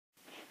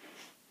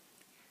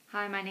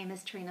Hi, my name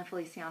is Trina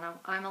Feliciano.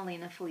 I'm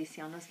Alina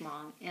Feliciano's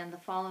mom, and the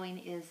following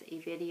is a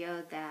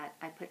video that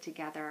I put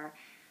together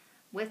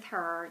with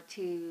her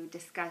to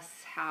discuss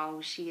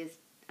how she is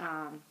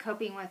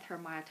coping with her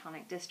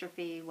myotonic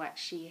dystrophy, what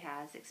she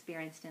has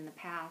experienced in the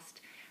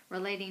past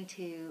relating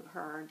to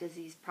her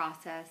disease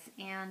process,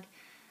 and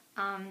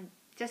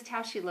just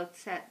how she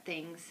looks at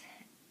things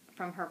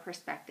from her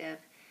perspective.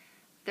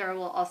 There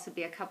will also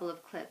be a couple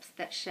of clips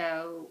that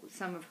show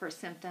some of her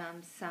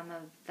symptoms, some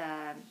of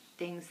the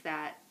things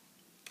that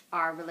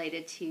are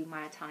related to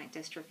myotonic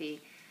dystrophy,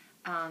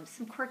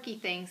 some quirky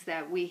things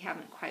that we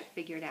haven't quite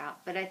figured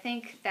out. But I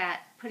think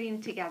that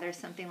putting together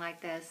something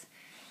like this,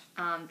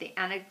 the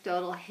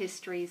anecdotal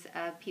histories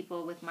of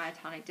people with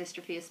myotonic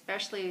dystrophy,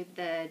 especially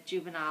the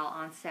juvenile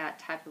onset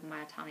type of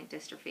myotonic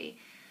dystrophy,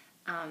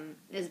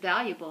 is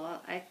valuable.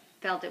 I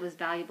felt it was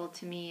valuable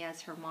to me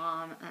as her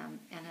mom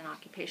and an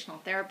occupational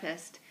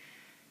therapist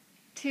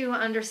to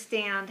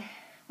understand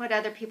what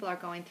other people are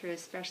going through,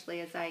 especially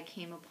as I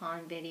came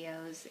upon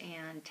videos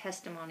and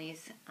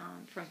testimonies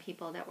from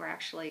people that were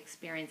actually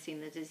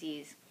experiencing the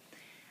disease.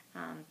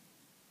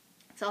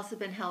 It's also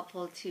been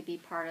helpful to be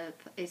part of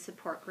a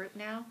support group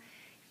now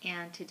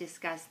and to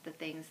discuss the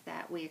things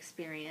that we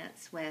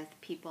experience with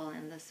people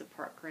in the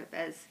support group,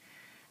 as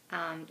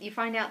you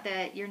find out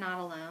that you're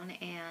not alone,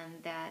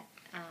 and that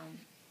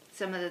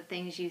some of the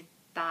things you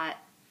thought,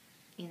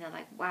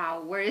 like,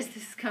 wow, where is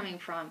this coming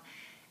from,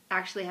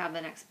 actually have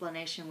an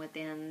explanation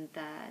within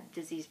the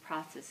disease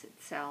process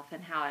itself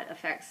and how it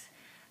affects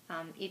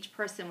each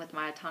person with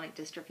myotonic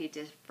dystrophy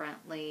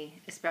differently,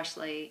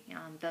 especially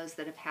those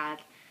that have had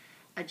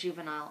a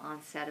juvenile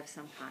onset of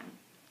some kind.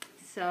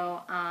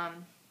 So,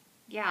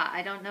 yeah,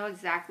 I don't know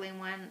exactly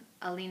when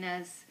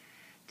Alina's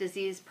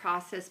disease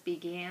process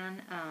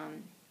began.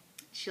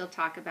 She'll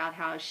talk about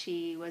how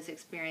she was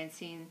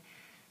experiencing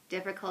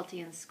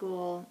difficulty in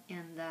school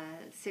in the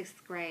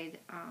 6th grade.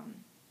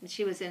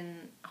 She was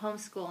in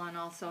homeschool and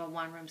also a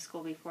one-room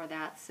school before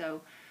that, so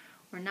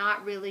we're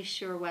not really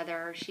sure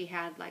whether she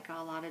had like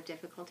a lot of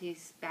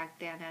difficulties back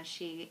then as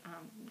she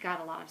got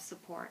a lot of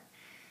support.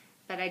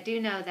 But I do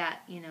know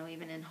that,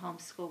 even in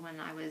homeschool, when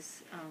I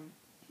was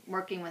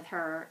working with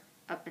her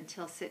up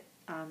until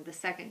the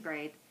 2nd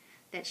grade,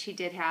 that she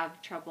did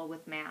have trouble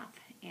with math.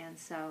 And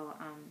so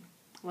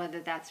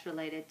whether that's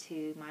related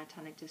to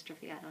myotonic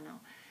dystrophy, I don't know.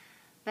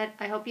 But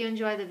I hope you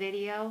enjoy the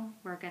video.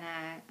 We're going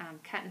to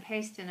cut and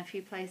paste in a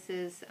few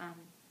places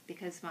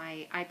because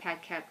my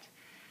iPad kept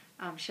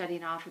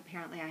shutting off.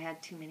 Apparently I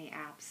had too many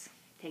apps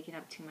taking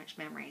up too much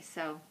memory.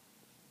 So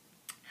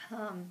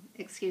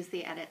excuse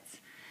the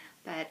edits,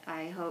 but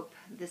I hope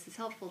this is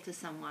helpful to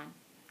someone.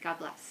 God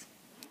bless.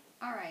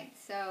 All right,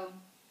 so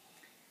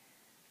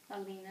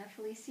Alina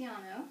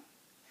Feliciano,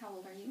 how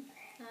old are you?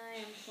 I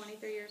am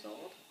 23 years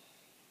old.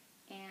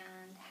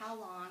 And how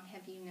long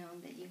have you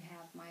known that you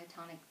have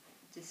myotonic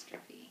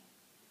dystrophy?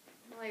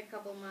 Like a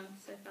couple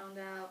months. I found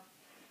out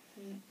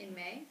in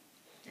May,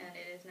 and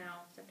it is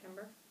now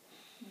September.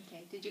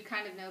 Okay. Did you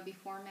kind of know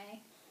before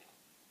May?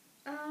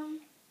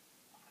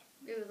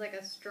 It was like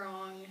a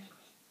strong,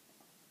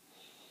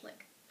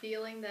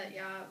 feeling that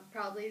I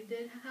probably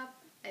do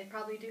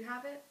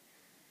have it,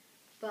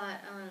 but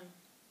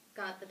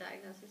got the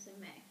diagnosis in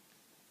May.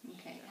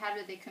 Okay. How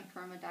did they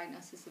confirm a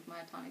diagnosis of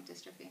myotonic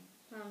dystrophy?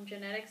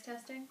 Genetics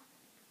testing.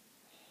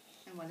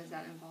 And what does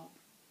that involve?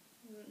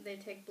 They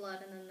take blood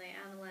and then they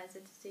analyze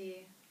it to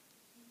see,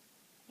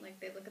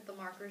 they look at the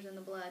markers in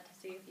the blood to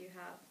see if you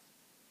have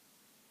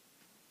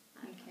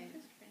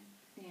dystrophy.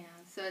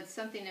 Yeah, so it's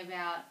something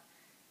about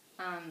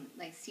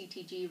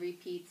CTG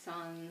repeats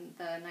on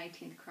the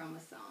 19th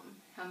chromosome.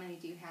 How many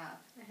do you have?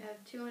 I have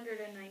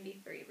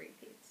 293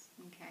 repeats.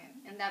 Okay,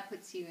 and that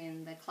puts you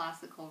in the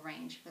classical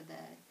range for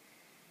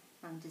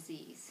the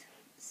disease.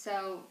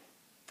 So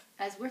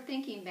as we're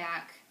thinking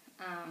back,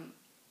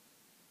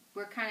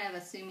 we're kind of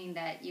assuming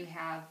that you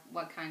have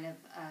what kind of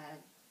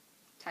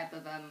type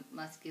of a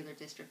muscular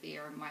dystrophy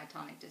or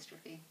myotonic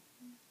dystrophy?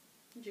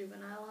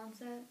 Juvenile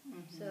onset.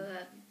 Mm-hmm. So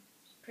that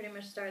pretty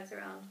much starts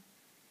around,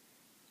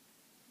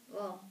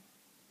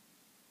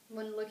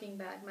 when looking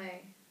back,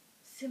 my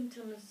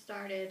symptoms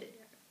started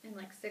in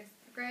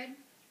 6th grade.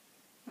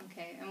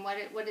 Okay, and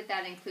what did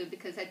that include?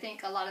 Because I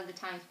think a lot of the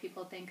times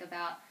people think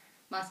about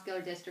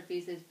muscular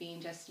dystrophies as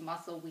being just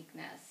muscle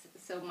weakness.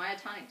 So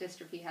myotonic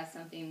dystrophy has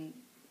something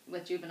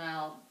with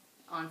juvenile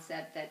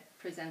onset that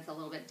presents a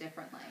little bit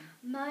differently.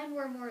 Mine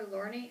were more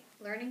learning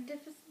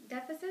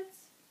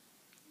deficits.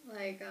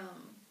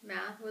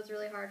 Math was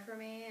really hard for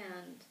me,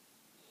 and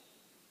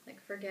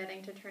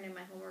forgetting to turn in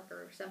my homework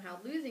or somehow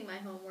losing my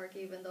homework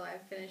even though I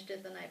finished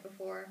it the night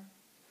before.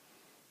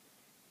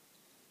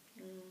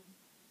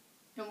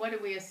 And what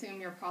did we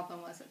assume your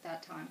problem was at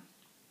that time?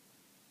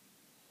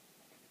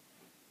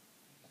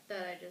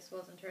 That I just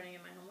wasn't turning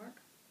in my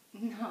homework?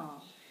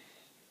 No.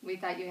 We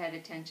thought you had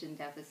attention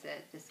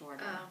deficit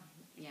disorder. Oh.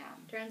 Yeah.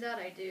 Turns out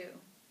I do.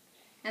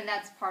 And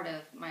that's part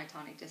of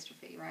myotonic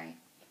dystrophy, right?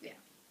 Yeah.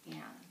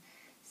 Yeah.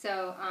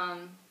 So,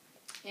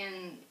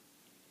 in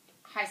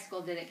high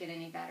school, did it get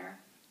any better?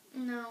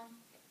 No.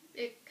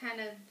 it kind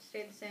of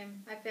stayed the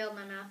same. I failed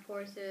my math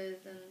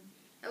courses, and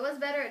I was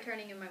better at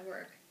turning in my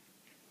work.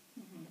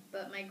 Mm-hmm.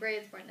 But my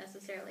grades weren't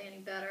necessarily any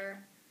better.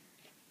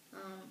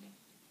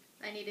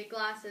 I needed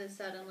glasses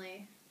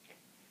suddenly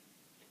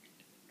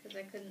because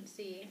I couldn't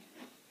see.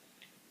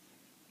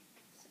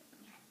 So,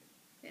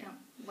 yeah.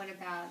 What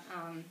about,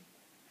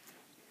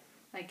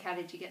 how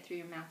did you get through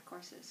your math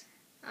courses?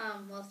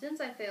 Well, since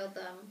I failed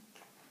them,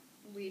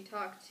 we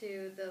talked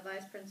to the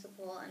vice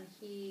principal, and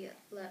he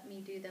let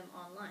me do them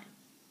online.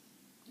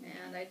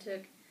 Mm-hmm. And I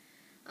took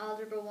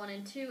Algebra 1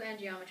 and 2 and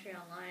Geometry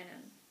online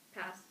and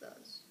passed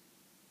those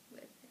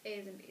with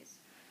A's and B's.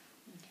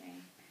 Okay.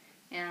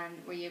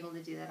 And were you able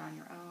to do that on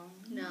your own?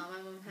 No,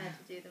 my mom had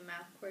to do the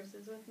math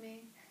courses with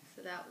me,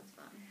 so that was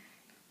fun.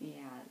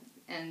 Yeah,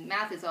 and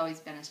math has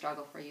always been a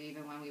struggle for you,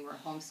 even when we were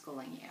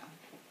homeschooling you.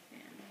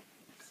 Yeah.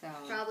 So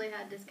probably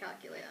had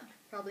dyscalculia.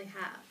 Probably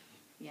have.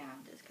 Yeah.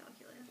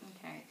 Dyscalculia.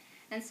 Okay.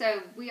 And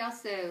so we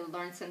also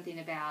learned something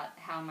about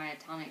how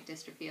myotonic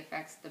dystrophy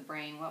affects the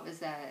brain. What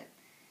was an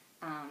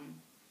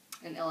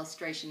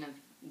illustration of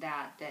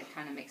that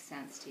kind of makes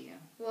sense to you?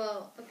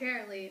 Well,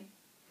 apparently,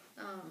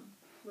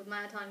 with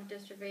myotonic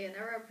dystrophy, it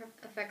never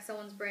affects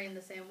someone's brain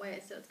the same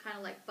way. So it's kind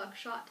of like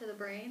buckshot to the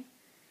brain.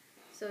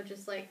 So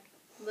just like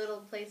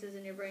little places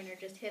in your brain are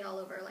just hit all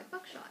over like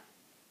buckshot.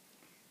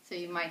 So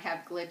you might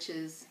have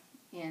glitches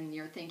in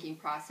your thinking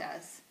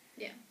process.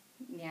 Yeah.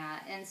 Yeah,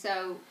 and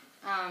so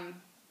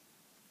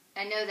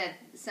I know that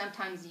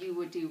sometimes you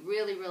would do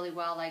really, really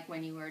well, like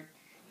when you were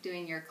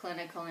doing your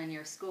clinical and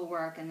your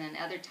schoolwork, and then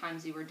other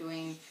times you were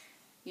doing,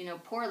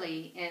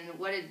 poorly. And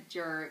what did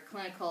your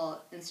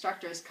clinical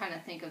instructors kind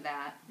of think of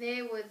that?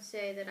 They would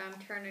say that I'm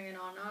turning it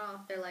on and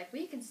off. They're like,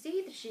 we can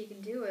see that she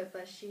can do it,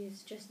 but she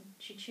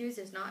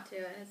chooses not to.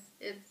 And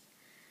it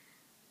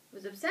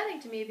was upsetting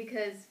to me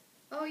because,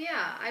 oh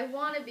yeah, I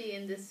want to be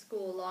in this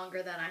school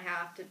longer than I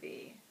have to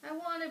be. I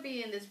want to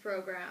be in this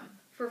program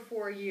for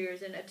 4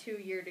 years and a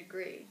 2-year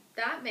degree.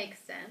 That makes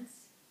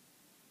sense.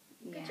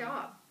 Good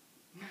job.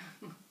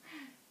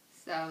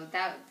 So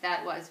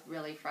that was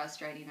really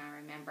frustrating, I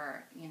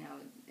remember.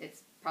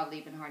 It's probably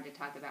even hard to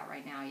talk about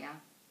right now, yeah?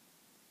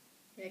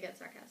 Yeah, I get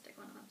sarcastic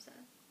when I'm upset.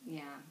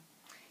 Yeah.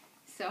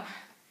 So,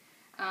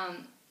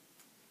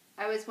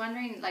 I was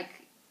wondering,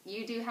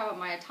 you do have a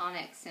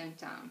myotonic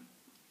symptom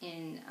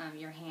in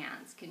your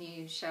hands. Can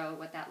you show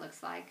what that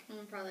looks like?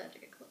 I'm probably have to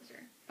get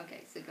closer.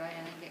 Okay, so go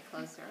ahead and get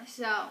closer.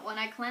 So, when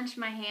I clench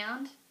my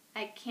hand,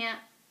 I can't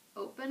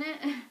open it.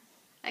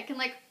 I can,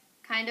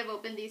 kind of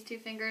open these 2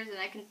 fingers, and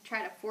I can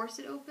try to force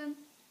it open,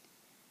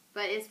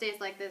 but it stays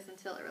like this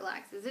until it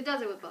relaxes. It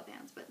does it with both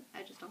hands, but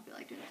I just don't feel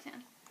like doing this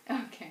hand.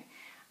 Okay.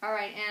 All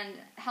right,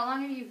 and how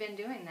long have you been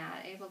doing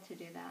that, able to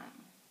do that?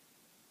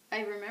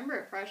 I remember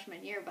it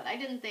freshman year, but I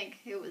didn't think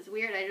it was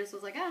weird. I just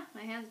was like,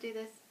 my hands do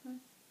this.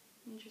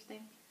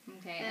 Interesting.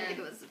 Okay. I didn't think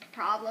it was a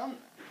problem.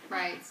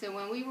 Right, so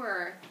when we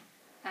were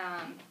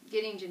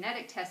getting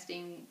genetic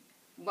testing,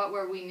 what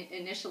were we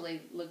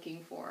initially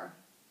looking for?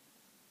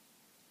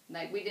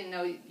 We didn't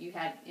know you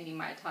had any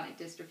myotonic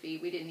dystrophy.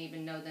 We didn't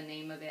even know the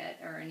name of it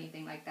or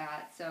anything like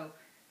that. So,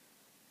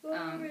 what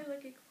were we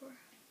looking for?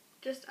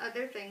 Just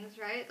other things,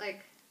 right?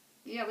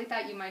 Yeah, we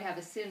thought you might have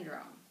a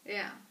syndrome.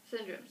 Yeah,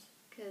 syndromes.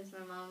 Because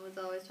my mom was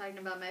always talking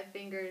about my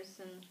fingers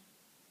and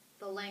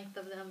the length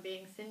of them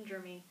being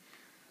syndrome-y.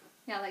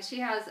 Yeah, she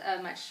has a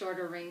much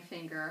shorter ring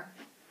finger.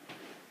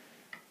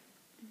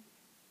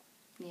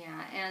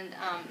 Yeah, and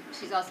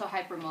she's also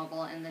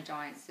hypermobile in the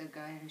joints, so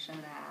go ahead and show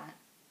that.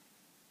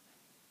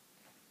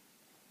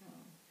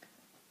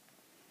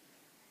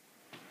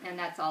 And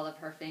that's all of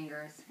her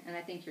fingers. And I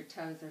think your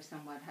toes are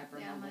somewhat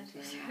hypermobile too.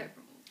 Yeah.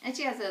 And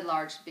she has a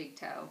large, big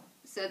toe.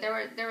 So there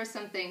were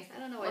some things. I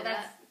don't know why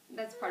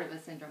that's part of a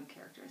syndrome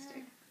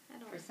characteristic. I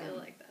don't feel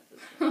like that's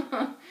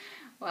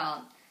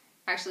Well,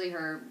 actually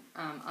her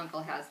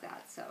uncle has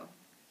that, so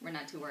we're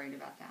not too worried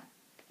about that.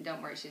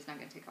 Don't worry, she's not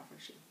going to take off her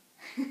shoe.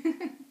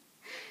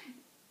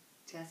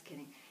 Just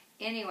kidding.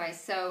 Anyway,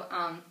 so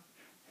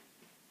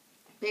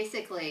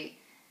basically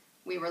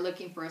we were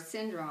looking for a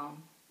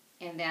syndrome.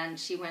 And then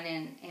she went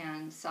in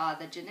and saw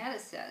the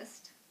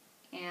geneticist,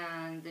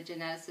 and the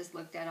geneticist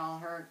looked at all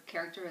her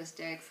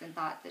characteristics and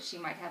thought that she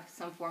might have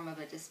some form of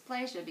a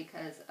dysplasia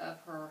because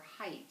of her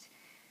height.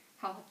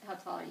 How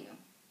tall are you?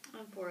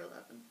 I'm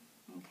 4'11".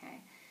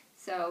 Okay.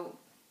 So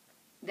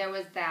there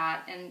was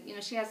that, and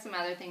she has some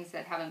other things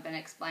that haven't been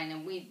explained,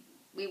 and we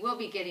will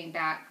be getting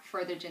back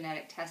further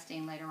genetic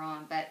testing later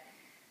on, but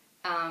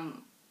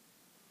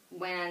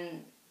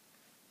when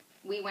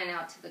we went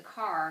out to the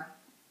car,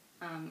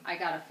 I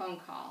got a phone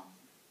call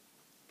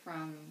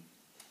from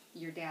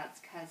your dad's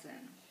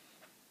cousin.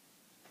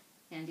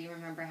 And do you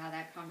remember how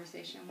that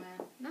conversation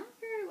went? Not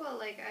very well.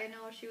 I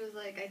know she was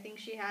like, I think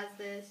she has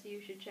this.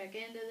 You should check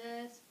into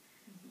this.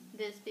 Mm-hmm.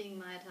 This being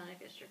myotonic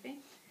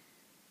dystrophy.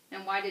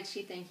 And why did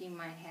she think you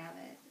might have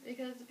it?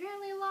 Because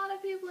apparently a lot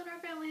of people in our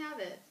family have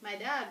it. My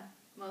dad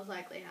most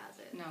likely has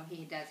it. No,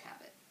 he does have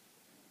it.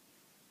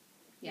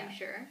 Yeah. You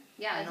sure?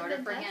 Yeah, in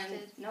order for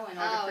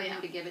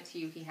him to give it to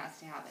you, he has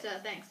to have it. So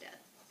thanks, Dad.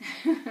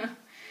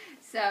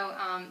 So,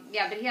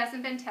 yeah, but he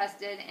hasn't been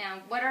tested.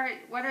 And what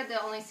are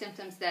the only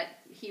symptoms that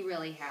he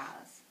really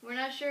has? We're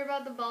not sure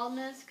about the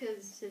baldness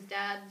because his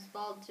dad's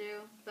bald too,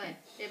 but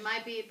it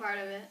might be part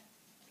of it.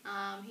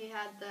 He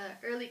had the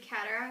early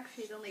cataracts.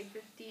 He's only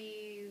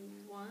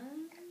 51?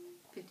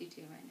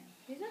 52 right now.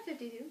 He's not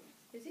 52,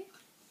 is he?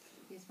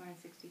 He's born in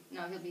 60.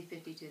 No, he'll be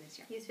 52 this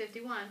year. He's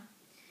 51.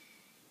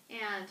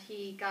 And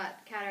he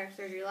got cataract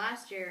surgery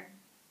last year.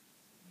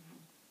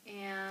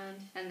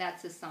 And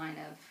that's a sign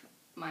of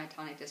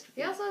myotonic dystrophy.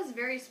 He also has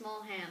very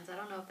small hands. I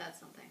don't know if that's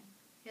something.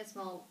 He has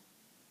small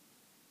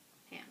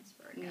hands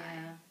for a guy.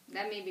 Yeah,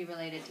 that may be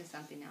related to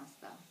something else,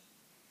 though.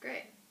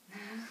 Great.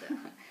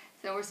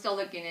 So we're still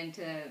looking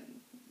into,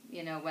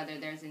 whether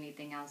there's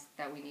anything else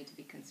that we need to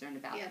be concerned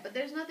about. Yeah, but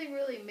there's nothing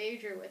really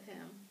major with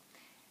him.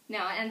 No,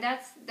 and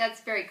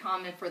that's very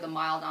common for the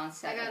mild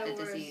onset of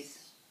the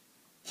disease.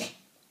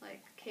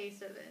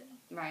 Case of it.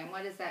 Right, and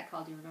what is that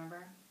called? Do you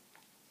remember?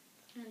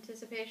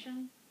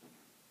 Anticipation.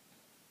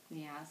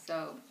 Yeah,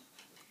 so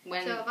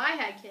So if I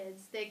had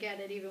kids, they get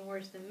it even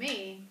worse than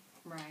me.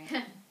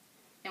 Right.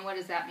 And what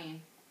does that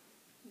mean?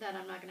 That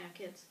I'm not going to have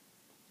kids.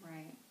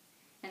 Right.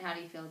 And how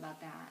do you feel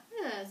about that?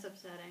 Yeah, it's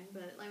upsetting,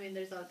 but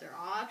there's other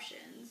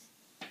options.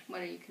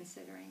 What are you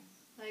considering?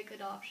 Like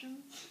adoption.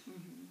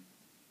 Mm-hmm.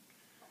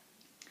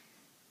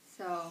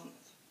 So,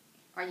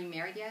 are you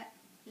married yet?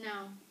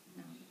 No.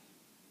 No.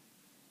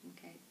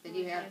 Okay, but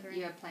you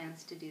have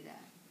plans to do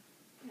that.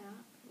 Yeah.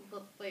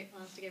 Well, wait,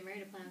 plans to get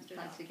married or plans to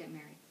adopt? Plans to get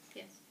married.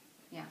 Yes.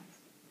 Yeah.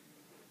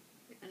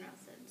 They're not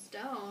set in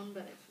stone,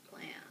 but it's a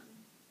plan.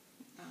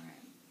 All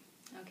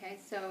right. Okay,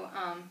 so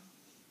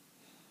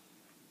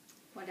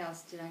what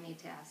else did I need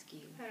to ask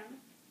you? I don't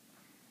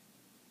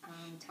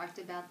know. Talked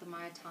about the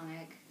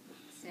myotonic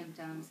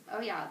symptoms.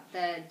 Oh yeah,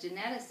 the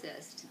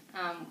geneticist.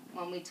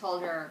 When we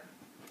told her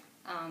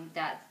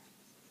that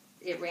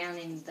it ran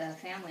in the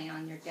family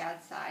on your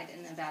dad's side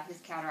and about his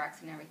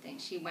cataracts and everything,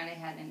 she went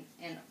ahead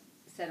and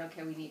said,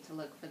 okay, we need to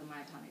look for the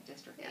myotonic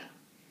dystrophy. Yeah.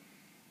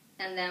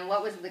 And then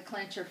what was the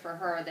clincher for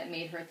her that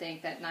made her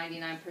think that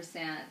 99%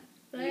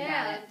 you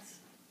had it?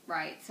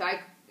 Right. So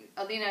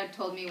Alina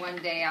told me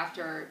one day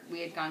after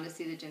we had gone to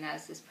see the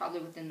geneticist, probably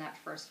within that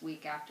first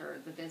week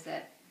after the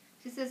visit,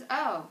 she says,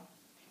 oh,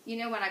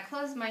 when I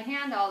close my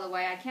hand all the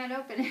way, I can't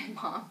open it,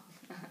 Mom.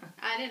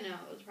 I didn't know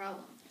it was a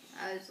problem.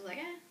 I was just like,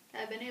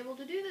 I've been able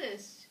to do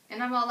this.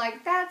 And I'm all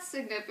like, that's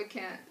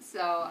significant.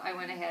 So I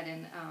went ahead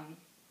and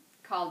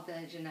called the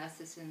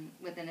geneticist, and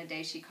within a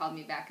day she called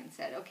me back and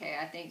said, okay,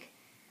 I think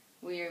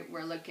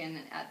we're looking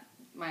at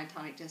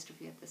myotonic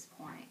dystrophy at this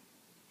point.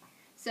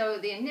 So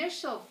the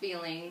initial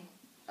feeling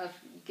of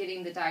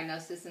getting the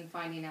diagnosis and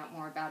finding out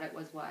more about it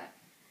was what?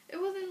 It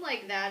wasn't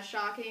that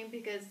shocking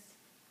because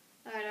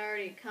I'd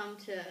already come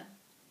to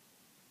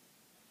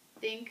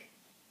think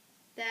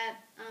that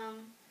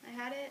I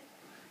had it.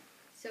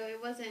 So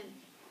it wasn't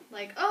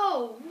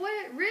oh,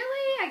 what,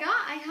 really?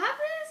 I have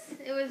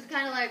this? It was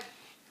kind of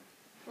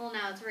well,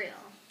 now it's real.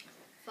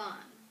 Fun.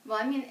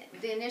 Well,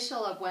 the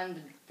initial of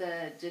when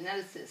the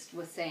geneticist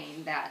was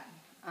saying that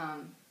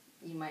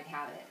you might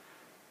have it.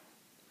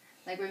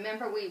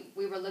 Remember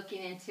we were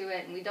looking into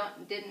it and we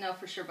didn't know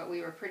for sure, but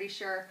we were pretty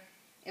sure.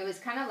 It was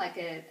kind of like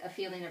a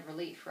feeling of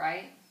relief,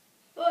 right?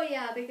 Oh,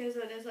 yeah, because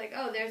then it's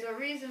oh, there's a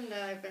reason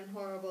that I've been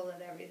horrible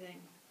at everything.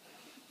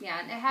 Yeah,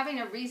 and having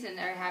a reason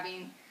or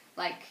having,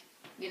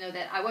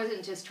 that I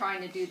wasn't just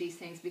trying to do these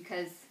things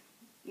because,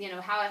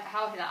 how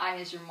had I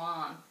as your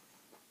mom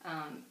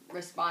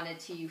responded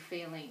to you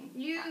failing?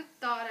 You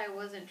thought I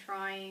wasn't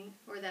trying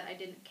or that I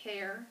didn't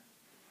care.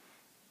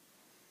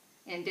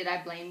 And did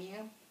I blame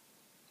you?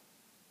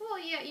 Well,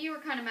 yeah, you were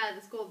kind of mad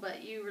at the school,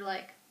 but you were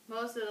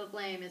most of the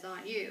blame is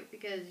on you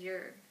because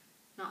you're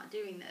not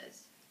doing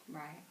this.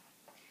 Right.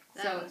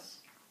 That was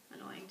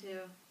annoying too.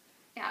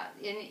 Yeah,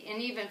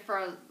 and even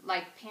for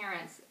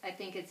parents, I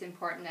think it's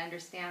important to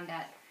understand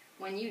that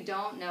when you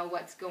don't know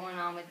what's going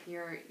on with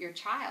your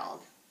child,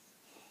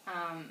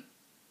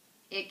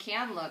 it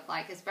can look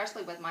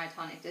especially with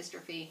myotonic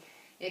dystrophy,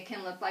 it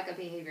can look like a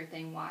behavior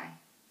thing. Why?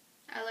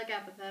 I look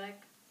apathetic.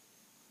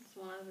 It's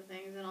one of the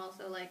things, and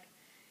also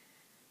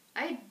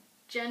I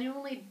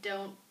genuinely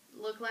don't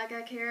look like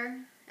I care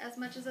as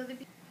much as other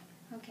people.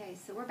 Okay,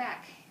 so we're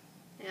back.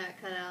 Yeah,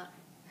 cut out.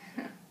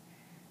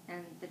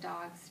 And the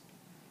dog's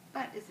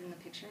butt is in the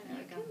picture. There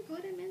we go. You can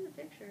put him in the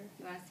picture.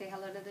 You want to say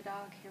hello to the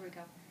dog? Here we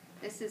go.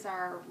 This is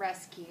our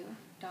rescue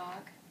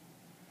dog.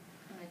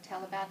 You want to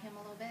tell about him a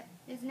little bit?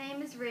 His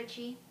name is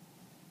Richie,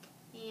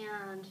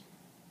 and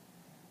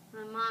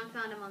my mom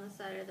found him on the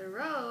side of the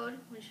road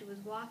when she was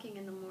walking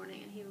in the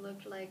morning, and he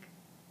looked like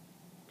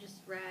just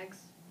rags.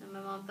 And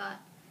my mom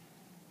thought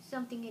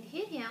something had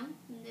hit him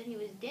and that he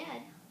was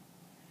dead.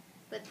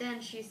 But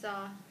then she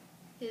saw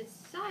his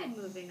side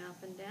moving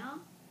up and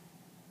down.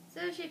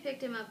 So she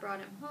picked him up, brought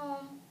him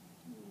home.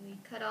 We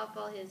cut off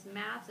all his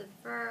mats of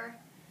fur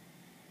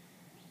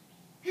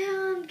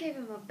and gave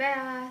him a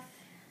bath.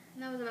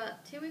 And that was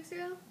about 2 weeks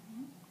ago.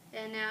 Mm-hmm.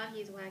 And now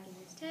he's wagging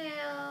his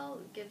tail,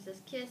 gives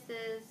us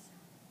kisses,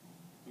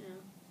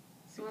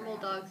 normal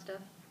dog stuff.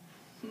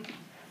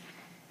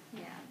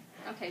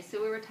 Yeah. Okay,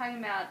 so we were talking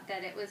about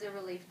that it was a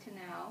relief to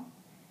know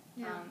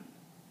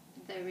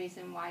the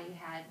reason why you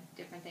had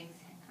different things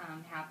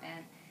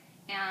happen.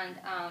 And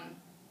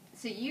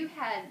so you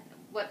had,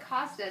 what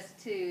caused us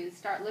to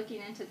start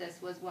looking into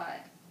this was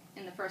what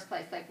in the first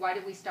place? Like, why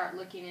did we start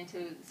looking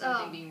into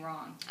something being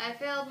wrong? I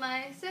failed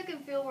my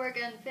second fieldwork,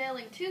 and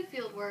failing 2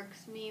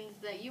 fieldworks means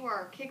that you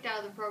are kicked out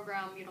of the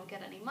program. You don't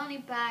get any money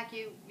back.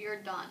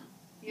 You're done.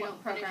 You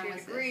don't finish your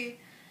degree.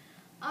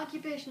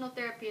 Occupational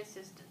therapy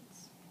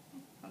assistants.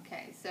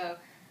 Okay, so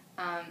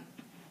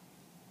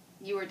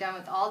you were done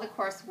with all the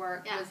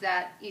coursework. Yeah. Was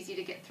that easy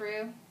to get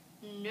through?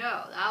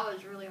 No, that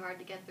was really hard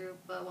to get through.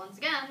 But once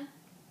again,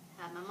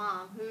 I had my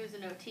mom, who's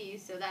an OT,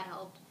 so that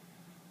helped.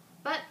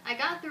 But I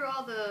got through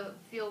all the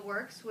field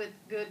works with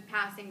good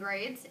passing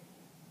grades.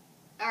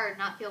 Or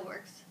not field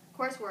works,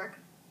 coursework,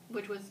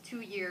 which was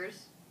 2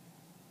 years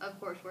of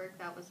coursework.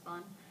 That was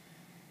fun.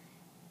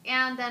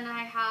 And then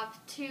I have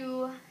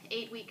 2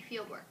 8-week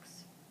field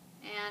works.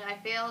 And I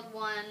failed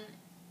one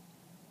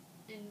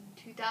in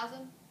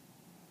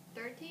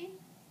 2013?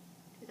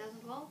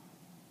 2012?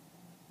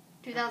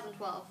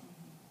 2012.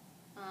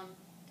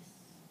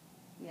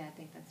 Yeah, I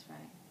think that's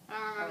right. I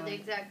don't remember the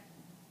exact...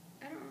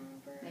 I don't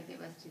remember. Maybe it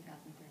was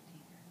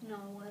 2013. No,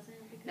 it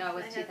wasn't. No,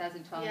 it was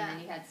 2012, and then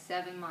you had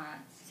 7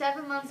 months.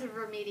 7 months of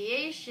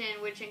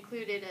remediation, which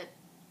included a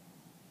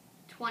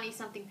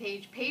 20-something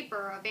page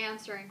paper of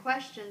answering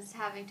questions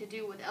having to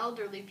do with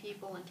elderly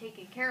people and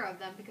taking care of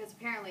them, because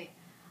apparently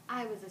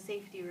I was a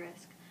safety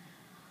risk.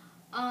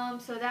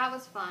 So that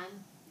was fun.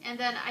 And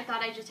then I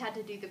thought I just had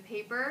to do the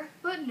paper,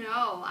 but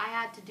no, I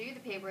had to do the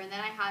paper, and then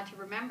I had to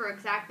remember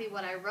exactly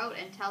what I wrote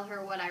and tell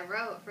her what I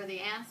wrote for the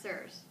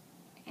answers.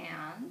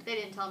 And? They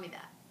didn't tell me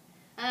that.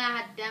 And then I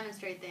had to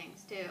demonstrate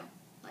things, too,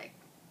 like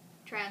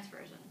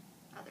transfers and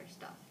other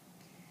stuff.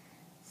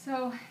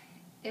 So,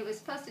 it was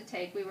supposed to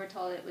take, we were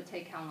told it would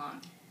take how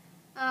long?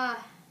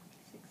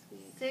 6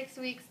 weeks. 6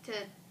 weeks to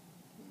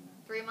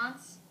 3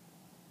 months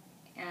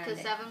to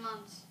 7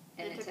 months.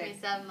 It took me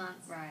 7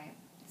 months. Right.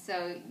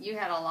 So you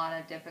had a lot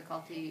of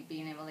difficulty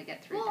being able to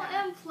get through that.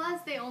 Well, and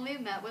plus they only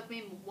met with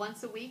me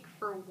once a week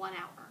for 1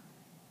 hour.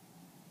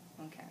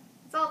 Okay.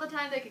 That's all the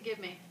time they could give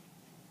me.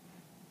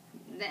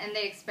 And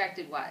they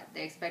expected what?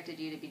 They expected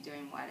you to be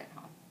doing what at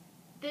home?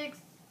 They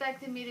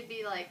expected me to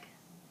be like...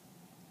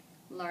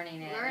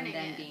 Learning it and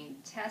then being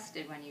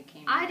tested when you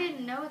came I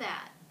didn't know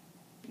that.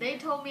 They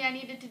told me I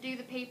needed to do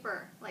the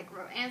paper, like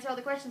answer all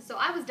the questions. So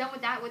I was done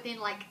with that within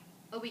like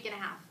a week and a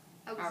half.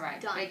 I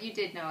was done. But you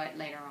did know it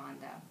later on,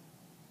 though.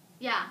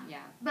 Yeah.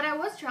 Yeah. But I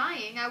was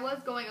trying. I was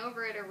going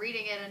over it and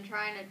reading it and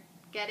trying to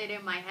get it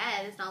in my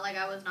head. It's not like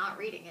I was not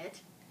reading it.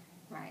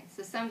 Right.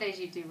 So some days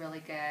you do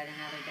really good and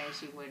other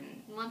days you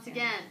wouldn't. Once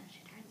again,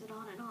 she turns it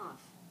on and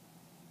off.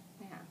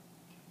 Yeah.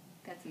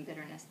 Got some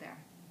bitterness there.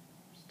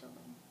 Still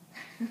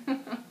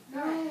don't.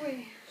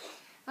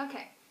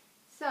 Okay.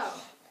 So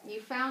you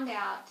found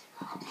out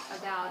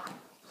about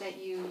that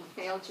you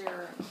failed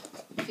your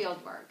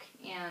field work.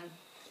 And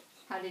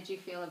how did you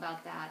feel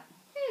about that?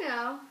 You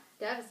know,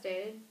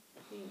 devastated.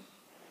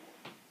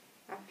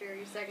 After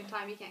your second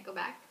time, you can't go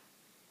back.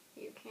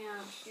 You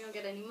don't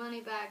get any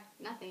money back,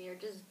 nothing. You're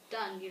just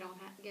done. You don't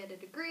have to get a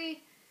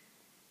degree.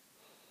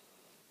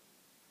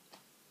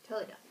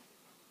 Totally done.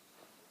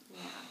 Yeah,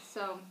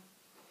 so,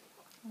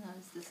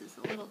 notice this is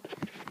a little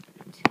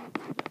too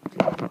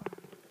far.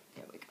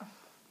 There we go.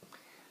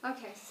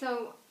 Okay,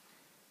 so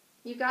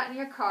you got in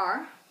your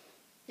car.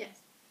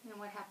 Yes. And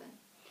what happened?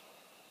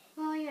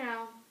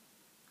 Well,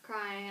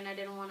 crying, and I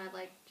didn't want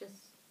to,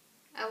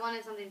 I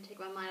wanted something to take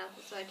my mind off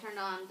it, so I turned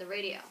on the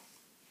radio.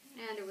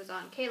 And it was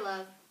on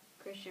K-Love,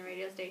 Christian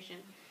radio station.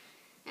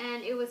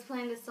 And it was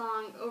playing the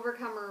song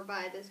Overcomer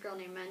by this girl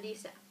named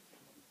Mandisa.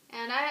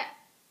 And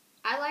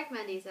I like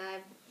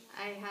Mandisa.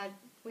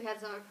 We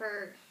had some of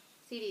her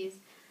CDs.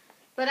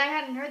 But I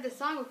hadn't heard this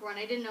song before, and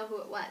I didn't know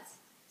who it was.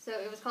 So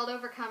it was called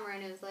Overcomer,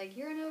 and it was like,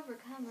 you're an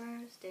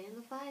overcomer, stay in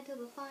the fight till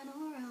the final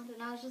round.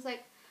 And I was just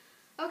like,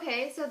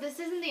 okay, so this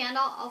isn't the end.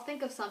 I'll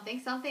think of something,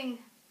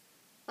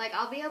 like,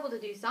 I'll be able to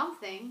do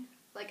something.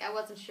 Like, I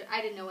wasn't sure,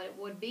 I didn't know what it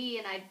would be,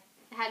 and I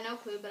had no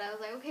clue, but I was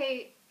like,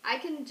 okay, I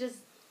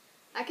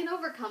can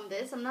overcome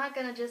this. I'm not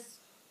gonna just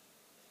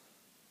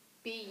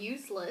be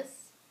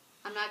useless.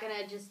 I'm not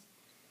gonna just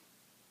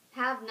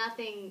have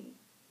nothing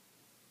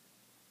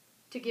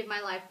to give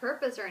my life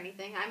purpose or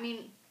anything. I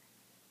mean,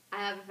 I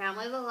have a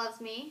family that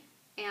loves me,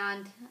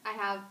 and I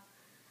have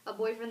a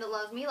boyfriend that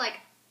loves me. Like,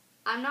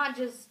 I'm not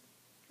just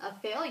a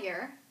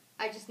failure.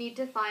 I just need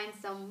to find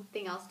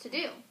something else to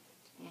do.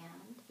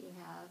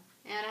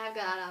 And I have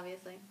God,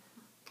 obviously.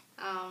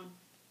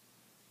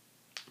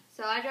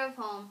 So I drove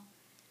home,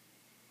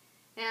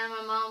 and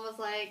my mom was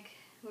like,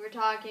 we were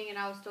talking, and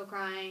I was still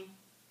crying,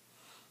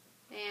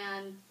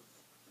 and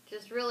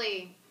just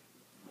really,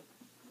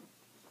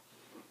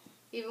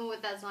 even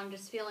with that song,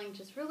 just feeling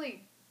just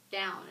really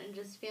down, and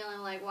just feeling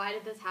like, why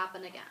did this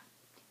happen again?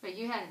 But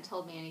you hadn't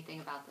told me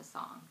anything about the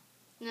song.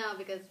 No,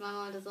 because my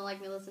mom doesn't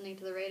like me listening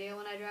to the radio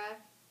when I drive.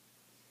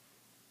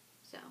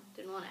 So,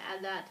 didn't want to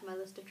add that to my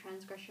list of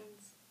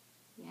transgressions.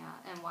 Yeah,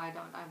 and why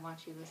don't I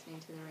want you listening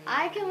to the radio?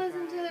 I can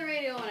listen to the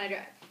radio when I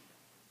drive.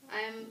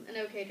 I'm an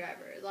okay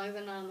driver, as long as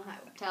I'm not on the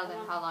highway. Tell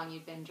them how long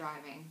you've been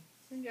driving.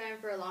 I've been driving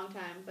for a long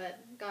time, but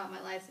got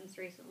my license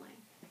recently.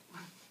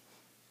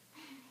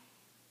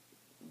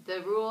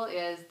 The rule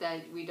is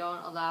that we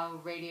don't allow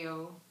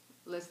radio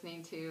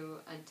listening to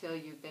until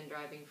you've been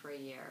driving for a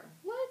year.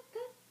 What?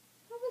 That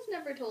was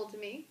never told to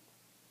me.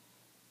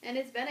 And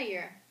it's been a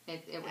year.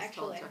 It was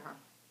told to her.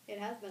 It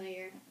has been a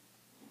year.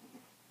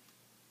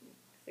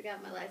 I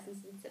got my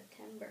license in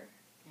September.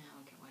 Yeah,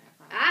 okay,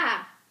 whatever.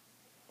 Ah!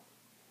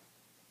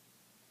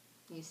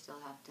 You still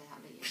have to have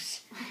a year.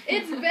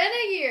 It's been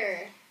a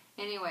year!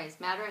 Anyways,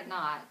 matter it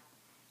not,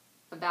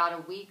 about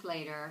a week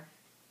later,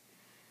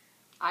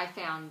 I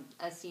found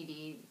a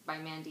CD by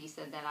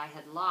Mandisa that I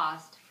had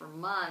lost for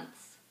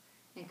months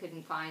and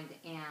couldn't find,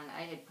 and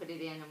I had put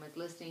it in and was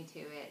listening to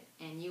it,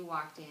 and you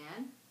walked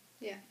in.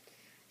 Yeah.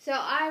 So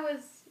I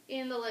was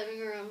in the living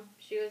room,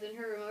 she was in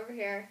her room over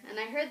here, and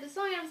I heard the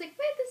song, and I was like,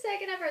 wait a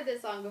second, I've heard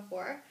this song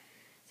before.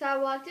 So I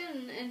walked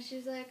in, and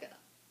she's like,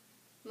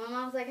 my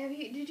mom's like,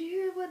 did you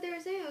hear what they were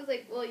saying? I was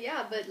like, well,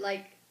 yeah, but,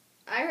 like,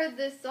 I heard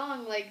this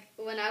song, like,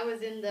 when I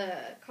was in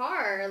the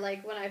car,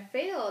 like, when I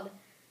failed.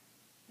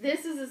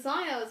 This is the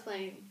song I was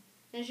playing.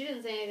 And she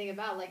didn't say anything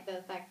about, like,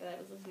 the fact that I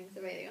was listening to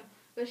the radio.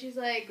 But she's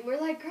like, we're,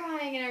 like,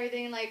 crying and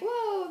everything, and, like,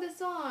 whoa, this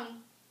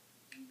song.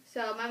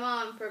 So my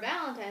mom, for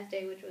Valentine's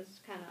Day, which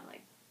was kind of,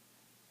 like,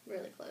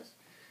 really close,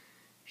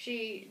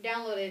 she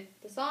downloaded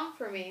the song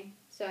for me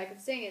so I could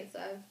sing it. So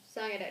I've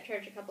sung it at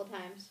church a couple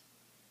times.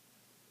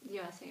 You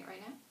want to sing it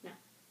right now? No.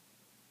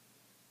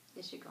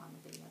 It should go on the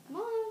video, then.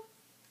 Mom,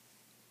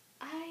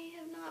 I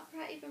have not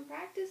even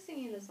practiced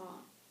singing the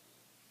song.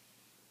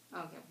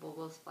 Okay, well,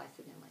 we'll splice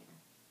it in later.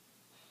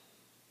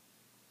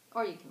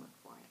 Or you can look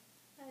for it.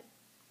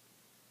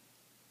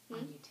 On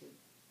YouTube.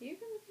 You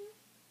can look for it?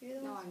 You're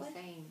the No, one I'm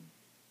saying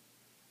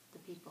the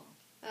people.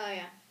 Oh,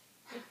 yeah.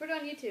 Look for it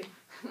on YouTube.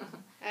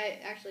 I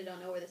actually don't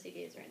know where the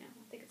CD is right now.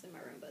 I think it's in my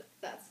room, but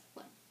that's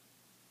one.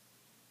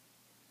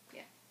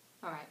 Yeah.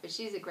 All right, but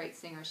she's a great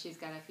singer. She's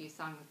got a few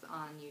songs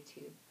on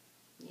YouTube.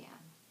 Yeah.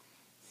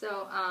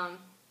 So,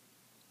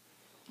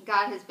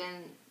 God has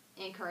been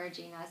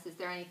encouraging us. Is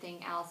there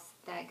anything else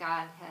that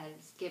God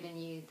has given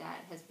you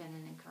that has been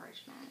an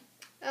encouragement?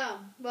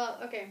 Oh, well,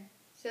 okay.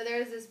 So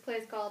there's this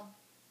place called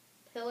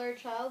Pillar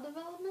Child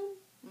Development.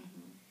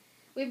 Mm-hmm.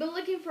 We've been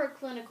looking for a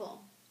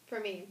clinical for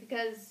me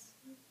because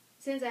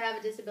since I have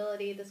a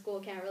disability, the school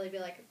can't really be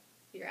like,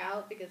 you're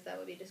out, because that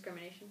would be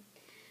discrimination.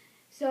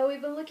 So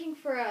we've been looking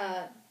for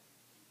a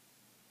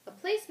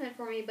placement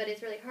for me, but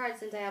it's really hard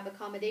since I have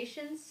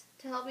accommodations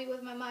to help me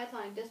with my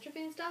myotonic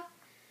dystrophy and stuff.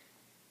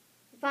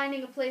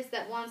 Finding a place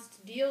that wants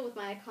to deal with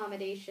my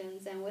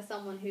accommodations and with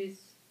someone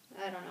who's,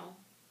 I don't know,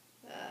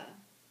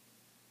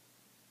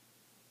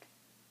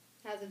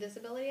 has a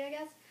disability, I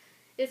guess,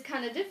 is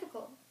kind of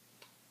difficult.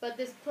 But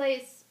this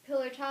place,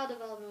 Pillar Child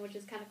Development, which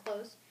is kind of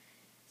close,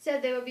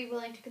 said they would be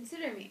willing to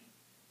consider me.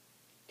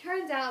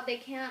 Turns out they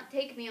can't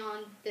take me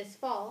on this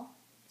fall,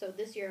 so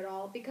this year at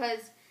all,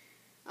 because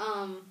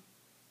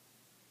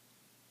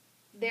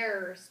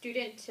their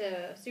student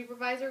to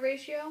supervisor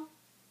ratio,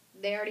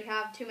 they already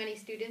have too many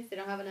students. They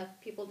don't have enough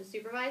people to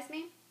supervise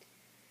me.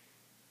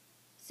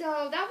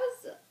 So that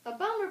was a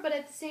bummer, but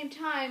at the same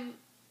time,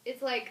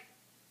 it's like,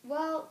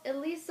 well, at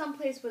least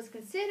someplace was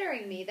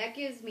considering me. That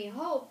gives me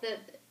hope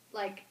that,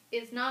 like,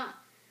 it's not,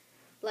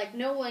 like,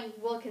 no one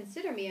will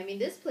consider me. I mean,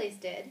 this place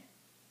did.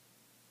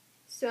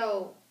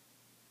 So,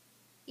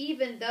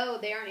 even though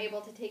they aren't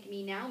able to take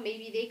me now,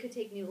 maybe they could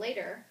take me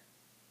later.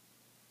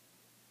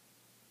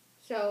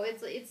 So,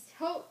 it's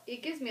hope.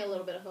 It gives me a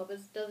little bit of hope.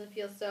 It doesn't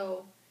feel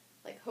so,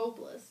 like,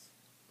 hopeless.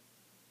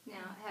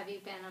 Now, have you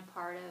been a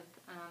part of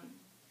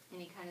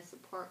any kind of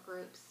support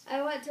groups?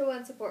 I went to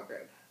one support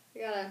group. I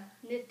got a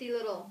nifty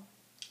little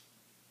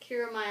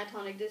Cure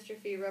Myotonic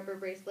Dystrophy rubber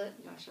bracelet.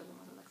 You want to show them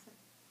what it looks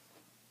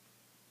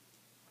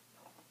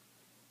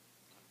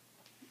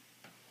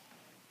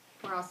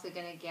like? We're also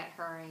going to get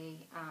her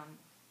a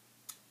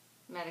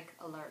medic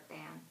alert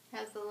band.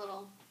 Has the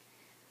little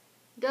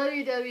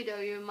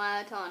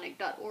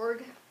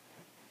www.myotonic.org.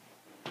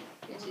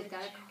 And she's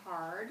got a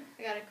card.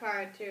 I got a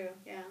card too,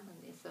 yeah.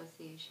 From the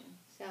association.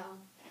 So,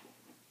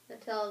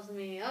 that tells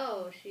me,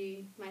 oh,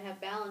 she might have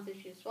balance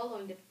issues,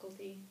 swallowing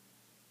difficulty,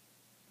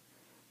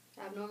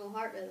 abnormal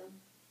heart rhythm.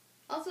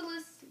 Also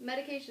lists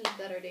medications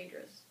that are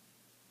dangerous.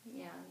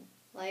 Yeah.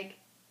 Like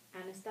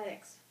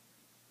anesthetics.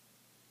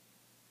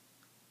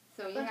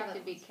 So you have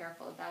to be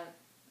careful about,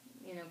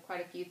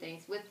 quite a few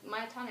things. With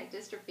myotonic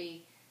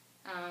dystrophy,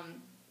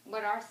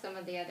 what are some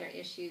of the other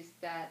issues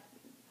that,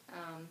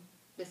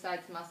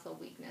 besides muscle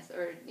weakness?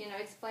 Or,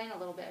 explain a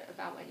little bit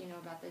about what you know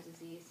about the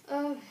disease.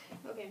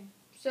 Okay.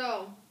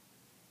 So,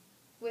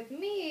 with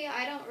me,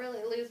 I don't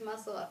really lose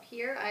muscle up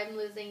here. I'm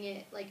losing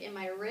it, like, in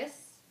my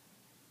wrists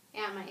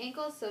and my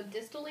ankles, so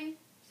distally.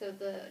 So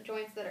the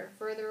joints that are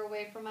further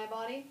away from my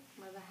body.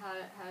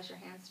 How's your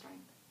hand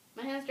strength?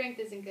 My hand strength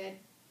isn't good.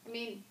 I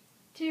mean,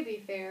 to be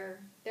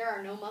fair, there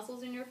are no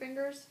muscles in your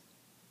fingers.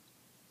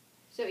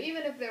 So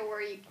even if there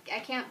were, I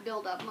can't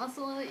build up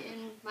muscle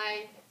in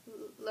my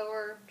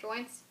lower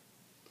joints.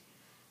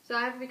 So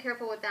I have to be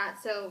careful with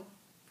that. So,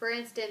 for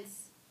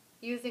instance,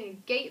 using a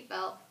gait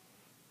belt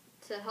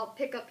to help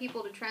pick up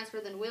people to transfer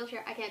them in a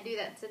wheelchair, I can't do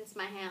that since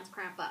my hands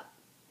cramp up.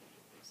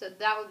 So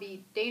that would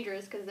be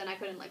dangerous because then I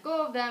couldn't let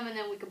go of them and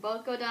then we could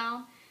both go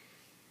down.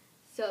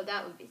 So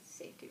that would be a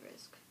safety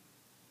risk.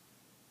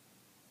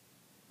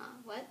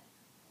 What?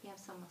 You have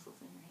some muscles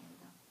in your hand,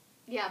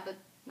 though. Yeah, but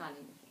not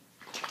in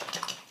your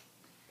fingers.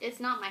 It's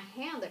not my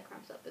hand that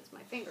cramps up, it's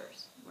my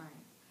fingers. Right.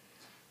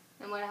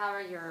 And how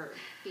are your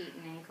feet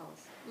and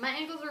ankles? My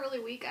ankles are really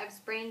weak. I've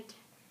sprained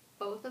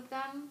both of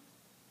them.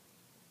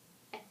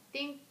 I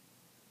think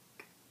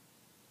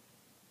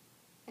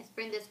I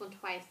sprained this one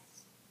twice.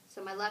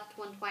 So my left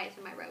one twice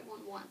and my right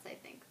one once, I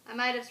think. I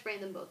might have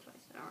sprained them both twice.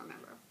 I don't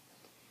remember.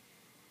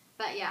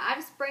 But yeah,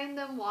 I've sprained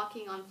them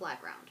walking on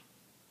flat ground.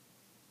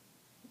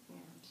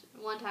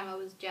 And one time I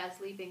was jazz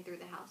leaping through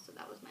the house, so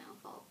that was my own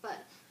fault.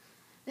 But,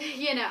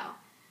 you know,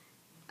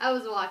 I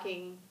was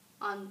walking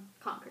on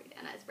concrete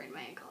and I sprained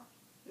my ankle.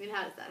 I mean,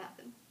 how does that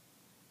happen?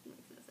 It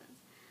makes no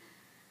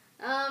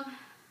sense.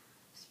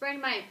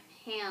 Sprained my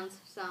hands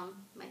some,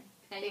 my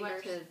and fingers. You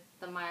went to the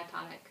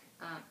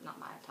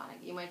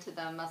you went to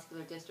the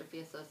Muscular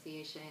Dystrophy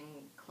Association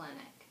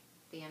clinic,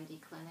 the MD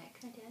clinic.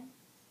 I did?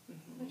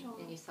 Mm-hmm. Which one?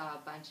 And you saw a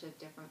bunch of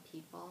different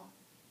people,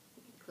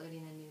 including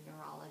a new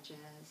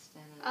neurologist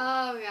and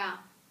Oh, yeah.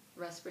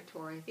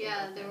 respiratory therapist.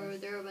 Yeah,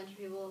 there were a bunch of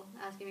people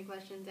asking me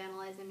questions,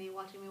 analyzing me,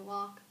 watching me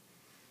walk.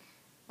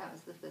 That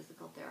was the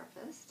physical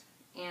therapist.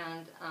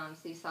 And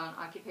so you saw an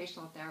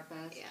occupational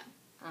therapist,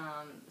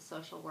 a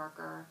social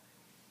worker,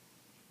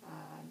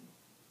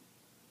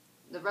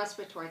 the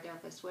respiratory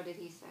therapist. What did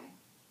he say?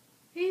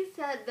 He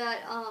said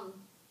that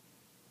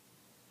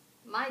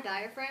my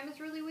diaphragm is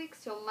really weak,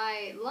 so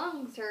my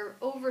lungs are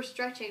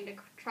overstretching to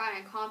try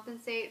and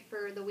compensate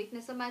for the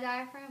weakness of my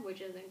diaphragm,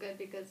 which isn't good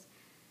because,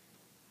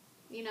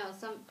 you know,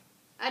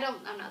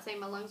 I'm not saying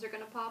my lungs are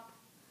going to pop,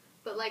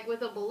 but like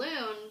with a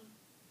balloon,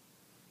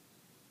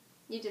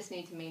 you just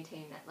need to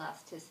maintain that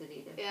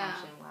elasticity to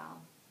function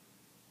well.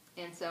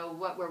 And so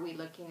what were we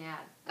looking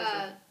at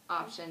as an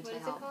option to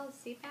help? What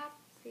is it called?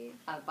 CPAP?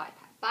 BiPAP.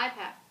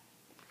 BiPAP.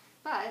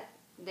 But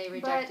they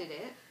rejected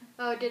it.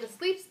 Oh, did a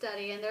sleep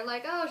study, and they're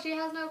like, oh, she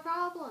has no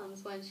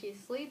problems when she's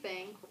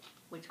sleeping.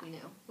 Which we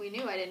knew. We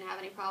knew I didn't have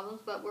any problems,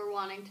 but we're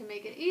wanting to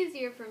make it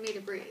easier for me to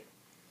breathe.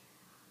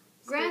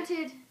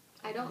 Granted,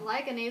 I don't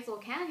like a nasal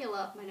cannula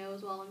up my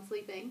nose while I'm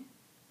sleeping.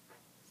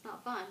 It's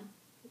not fun.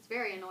 It's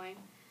very annoying.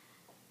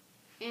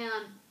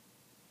 And,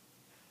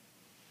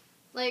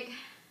 like,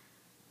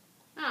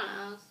 I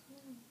don't know.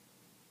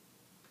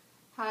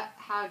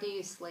 How do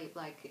you sleep?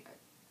 Like,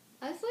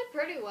 I sleep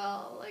pretty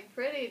well, like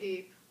pretty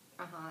deep.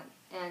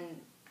 And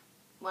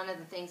one of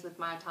the things with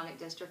myotonic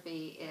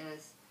dystrophy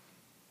is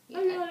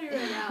I'm telling you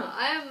right now,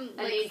 I'm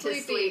like I need to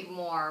sleep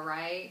more,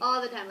 right?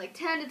 All the time, like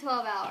 10 to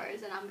 12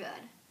 hours, and I'm good.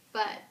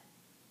 But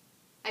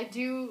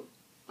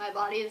my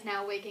body is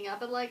now waking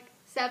up at like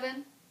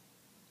 7.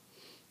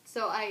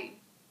 So I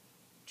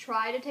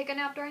try to take a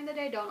nap during the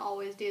day, don't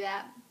always do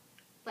that.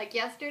 Like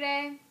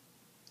yesterday,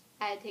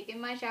 I had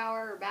taken my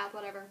shower or bath,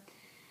 whatever,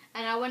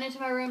 and I went into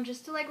my room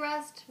just to like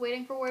rest,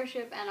 waiting for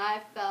worship, and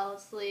I fell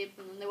asleep,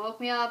 and then they woke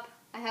me up.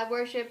 I had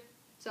worship,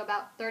 so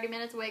about 30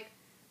 minutes awake,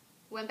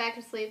 went back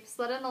to sleep,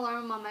 set an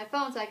alarm on my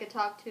phone so I could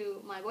talk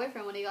to my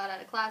boyfriend when he got out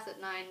of class at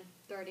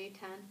 9:30,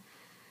 10.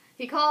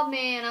 He called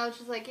me, and I was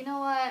just like, you know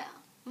what,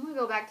 I'm going to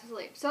go back to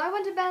sleep. So I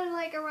went to bed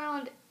like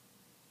around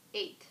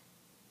 8,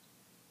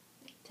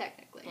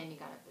 technically. And you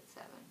got up at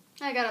 7.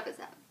 I got up at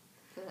 7.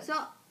 So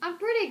I'm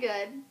pretty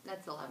good.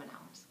 That's 11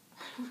 hours.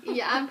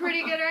 Yeah, I'm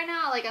pretty good right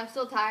now. Like, I'm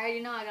still tired,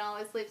 you know, I can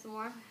always sleep some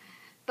more.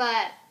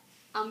 But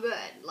I'm good.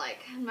 Like,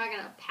 I'm not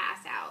going to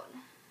pass out.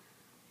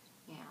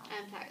 Yeah.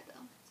 I'm tired,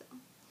 though, so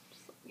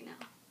just let me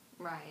know.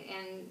 Right.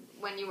 And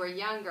when you were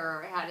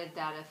younger, how did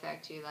that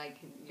affect you? Like,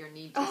 your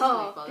need to sleep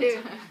all dude.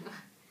 the time?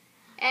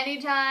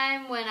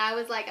 Anytime when I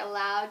was, like,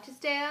 allowed to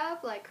stay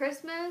up, like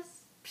Christmas,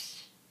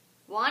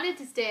 wanted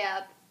to stay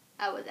up,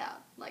 I was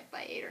out, like,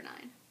 by 8 or 9.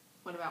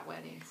 What about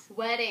weddings?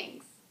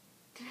 Weddings.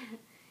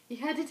 You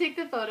had to take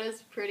the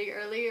photos pretty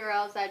early or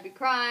else I'd be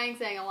crying,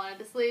 saying I wanted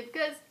to sleep.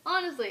 Because,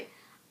 honestly,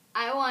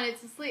 I wanted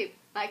to sleep.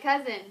 My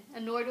cousin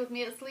annoyed with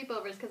me at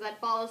sleepovers because I'd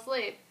fall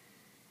asleep.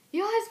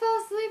 You always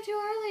fall asleep too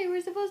early.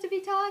 We're supposed to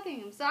be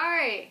talking. I'm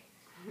sorry.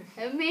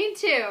 I didn't mean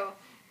to.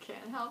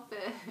 Can't help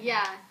it.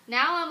 Yeah.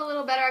 Now I'm a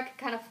little better. I can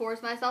kind of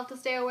force myself to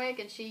stay awake,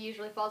 and she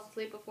usually falls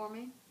asleep before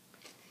me.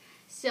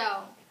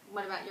 So...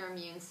 What about your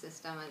immune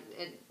system?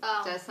 It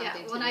does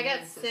something to when the I immune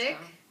get system. sick,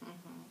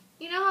 Mm-hmm.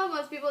 You know how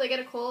most people, they get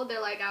a cold,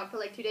 they're like out for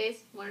like 2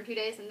 days, 1 or 2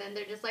 days, and then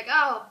they're just like,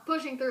 oh,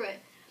 pushing through it.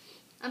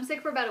 I'm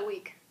sick for about a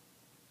week.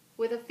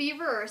 With a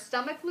fever or a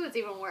stomach flu, it's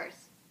even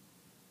worse.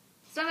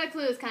 Stomach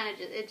flu is kind of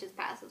just, it just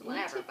passes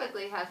whenever. You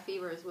typically have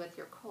fevers with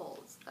your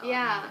colds, though.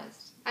 Yeah.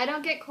 I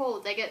don't get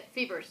colds, I get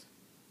fevers.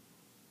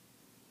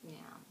 Yeah.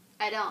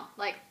 I don't.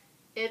 Like,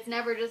 it's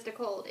never just a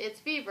cold. It's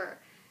fever,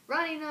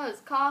 runny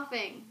nose,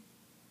 coughing,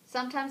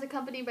 sometimes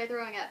accompanied by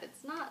throwing up.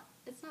 It's not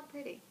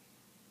pretty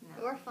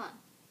or fun.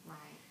 Right.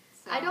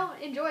 So I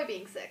don't enjoy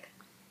being sick.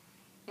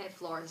 It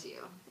floors you.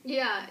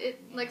 Yeah,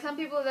 like some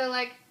people, they're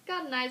like,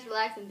 got a nice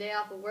relaxing day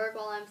off of work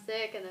while I'm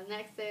sick, and the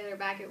next day they're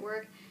back at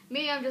work.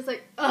 Me, I'm just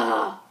like,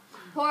 ugh,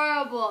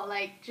 horrible,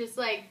 like, just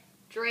like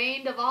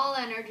drained of all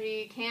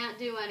energy, can't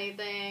do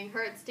anything,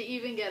 hurts to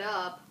even get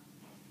up.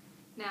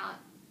 Now,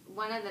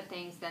 one of the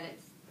things that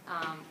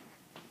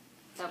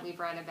that we've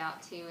read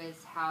about too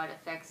is how it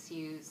affects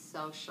you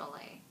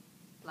socially,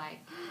 like,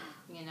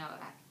 you know,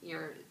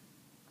 your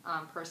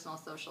personal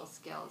social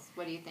skills.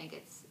 What do you think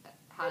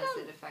how has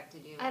it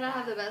affected you? I don't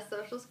have the best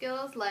social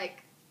skills,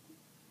 like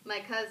my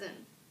cousin,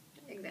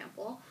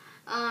 example.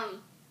 I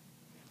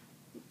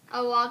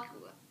walk,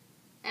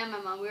 and my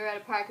mom, we were at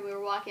a park and we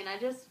were walking, I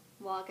just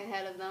walk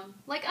ahead of them.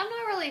 Like, I'm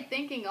not really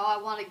thinking, oh,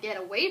 I want to get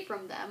away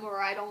from them, or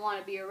I don't want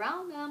to be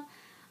around them.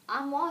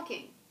 I'm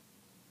walking.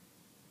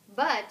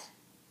 But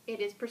it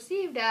is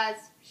perceived as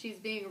she's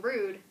being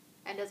rude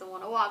and doesn't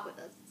want to walk with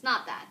us. It's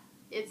not that.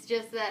 It's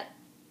just that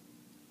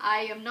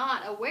I am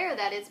not aware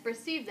that it's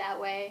perceived that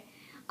way.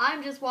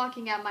 I'm just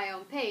walking at my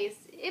own pace.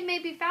 It may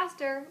be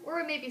faster or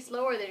it may be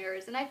slower than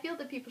yours, and I feel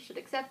that people should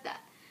accept that.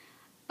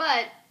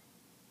 But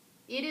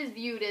it is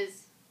viewed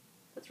as,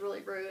 that's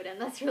really rude and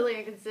that's really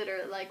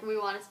inconsiderate. Like, we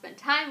want to spend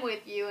time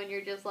with you and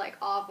you're just like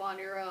off on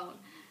your own.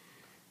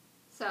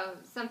 So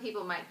some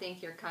people might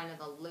think you're kind of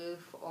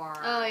aloof or...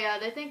 Oh yeah,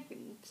 they think,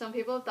 some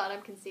people have thought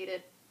I'm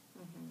conceited.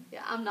 Mm-hmm.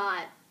 Yeah, I'm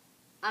not.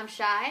 I'm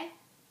shy,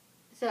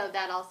 so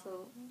that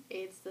also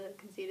aids the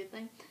conceited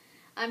thing.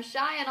 I'm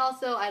shy, and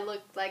also I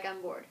look like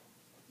I'm bored.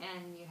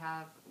 And you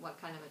have what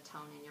kind of a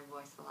tone in your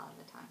voice a lot of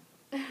the time?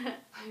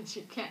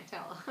 You can't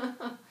tell.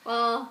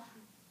 Well,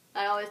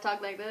 I always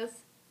talk like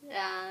this,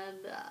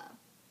 and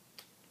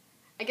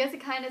I guess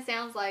it kind of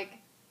sounds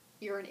like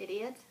you're an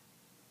idiot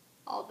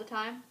all the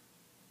time.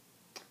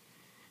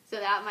 So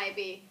that might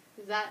be,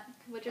 is that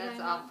what you're That's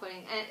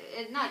off-putting.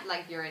 It's not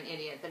like you're an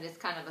idiot, but it's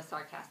kind of a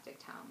sarcastic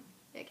tone.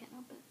 I can't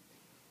help it.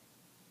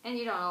 And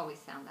you don't always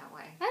sound that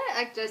way.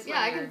 I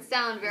can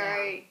sound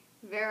very,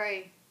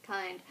 very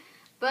kind.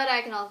 But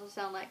I can also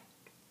sound like,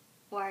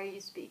 why are you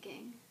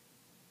speaking?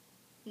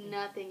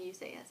 Nothing you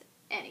say has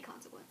any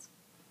consequence.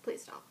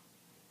 Please stop.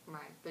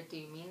 Right, but do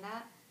you mean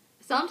that?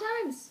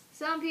 Sometimes.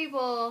 Some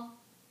people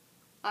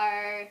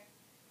are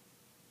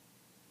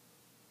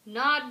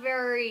not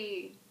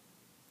very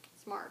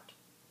smart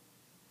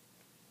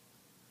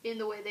in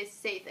the way they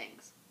say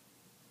things.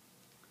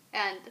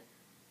 And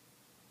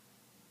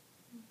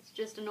it's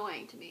just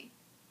annoying to me.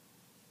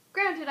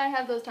 Granted, I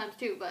have those times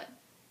too, but,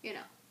 you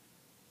know.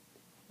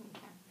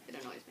 Okay. It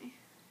annoys me.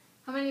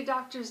 How many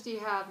doctors do you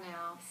have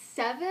now?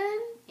 7?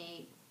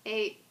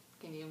 8.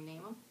 Can you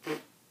name them?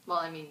 Well,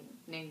 I mean,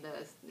 name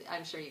those.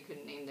 I'm sure you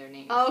couldn't name their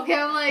names. Okay,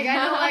 I'm like,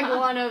 I know like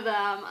one of them.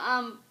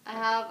 I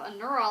have a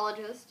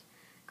neurologist,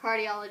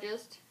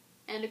 cardiologist,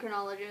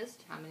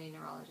 endocrinologist. How many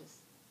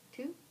neurologists?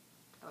 2?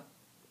 Oh,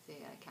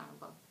 see, I count them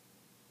both.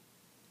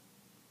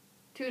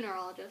 2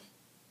 neurologists.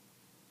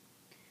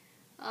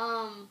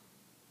 A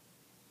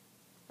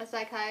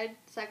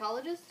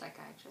psychologist?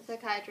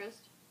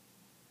 Psychiatrist.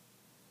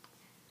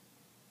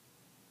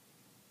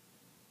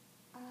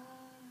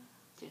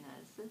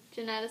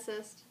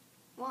 Geneticist.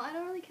 Well, I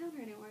don't really count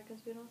her anymore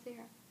because we don't see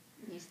her.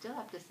 You still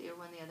have to see her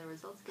when the other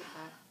results get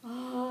back.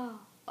 Oh.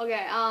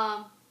 Okay,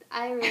 I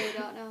really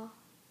don't know.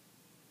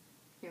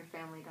 Your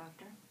family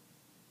doctor?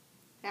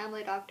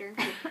 Family doctor.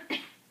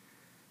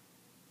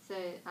 So,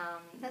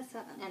 that's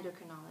 7.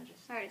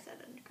 Endocrinologist. I already said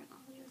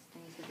endocrinologist.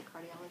 And you said the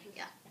cardiologist?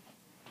 Yeah.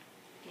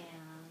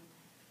 And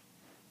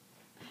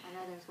I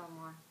know there's one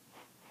more.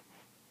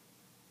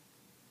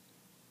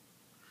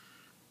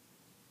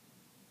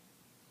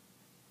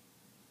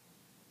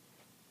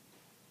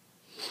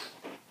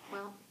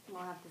 Well,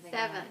 we'll have to think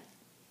 7. about it.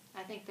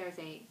 I think there's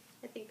 8.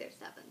 I think there's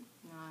 7.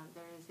 No,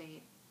 there is 8.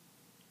 I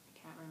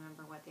can't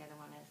remember what the other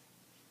one is.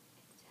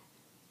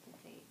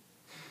 It's 8.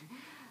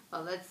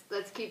 Well,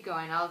 let's keep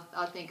going.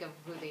 I'll think of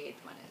who the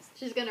 8th one is.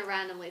 She's gonna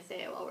randomly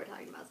say it while we're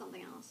talking about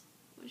something else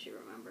when she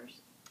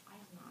remembers. I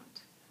am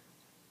not.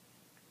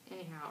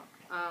 Anyhow,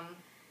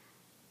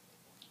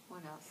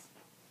 what else?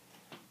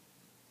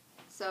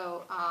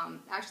 So,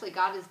 actually,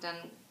 God has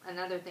done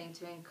another thing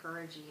to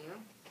encourage you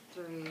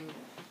through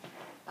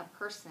a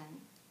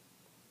person.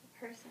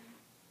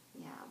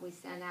 Yeah, we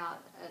sent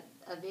out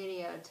a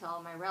video to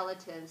all my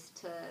relatives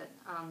to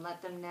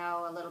let them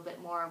know a little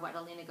bit more of what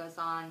Alina goes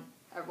on,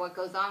 or what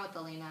goes on with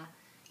Alina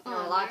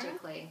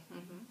neurologically.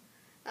 Mm-hmm.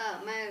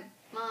 My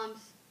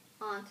mom's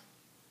aunt,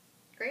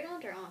 great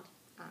aunt or aunt?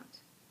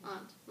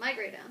 Aunt. My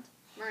great aunt,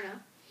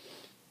 Myrna.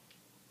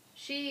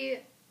 She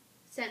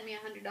sent me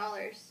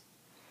 $100,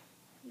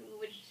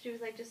 which she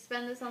was like, just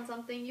spend this on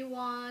something you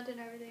want and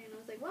everything. And I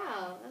was like,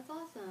 wow, that's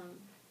awesome.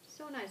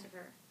 So nice of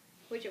her.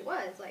 Which it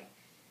was, like,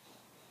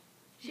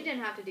 she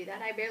didn't have to do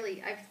that.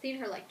 I've seen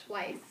her like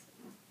twice.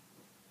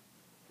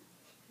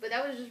 But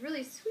that was just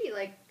really sweet,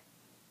 like,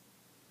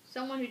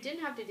 someone who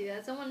didn't have to do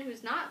that, someone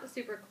who's not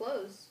super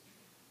close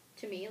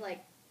to me,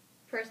 like,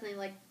 personally,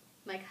 like,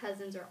 my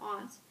cousins or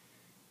aunts,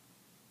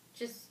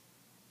 just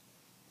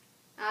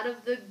out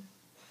of the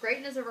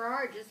greatness of her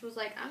heart, just was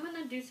like, I'm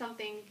going to do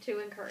something to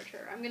encourage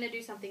her. I'm going to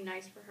do something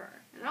nice for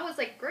her. And I was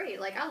like, great.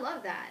 Like, I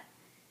love that.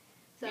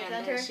 So I and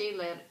sent then her. she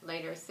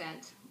later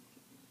sent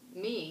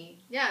me.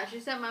 Yeah, she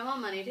sent my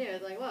mom money, too.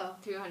 It was like, whoa.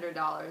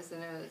 $200,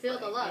 and it was Feel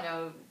the love. you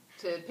know,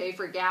 to pay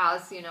for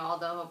gas, you know, all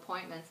the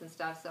appointments and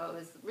stuff. So it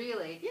was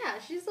really Yeah,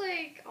 she's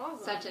like,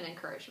 awesome. such an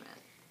encouragement.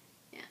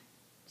 Yeah.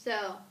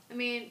 So, I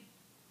mean,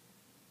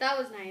 that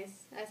was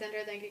nice. I sent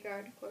her a thank you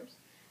card, of course.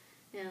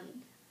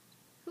 And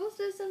who else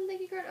did send a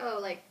thank you card? Oh,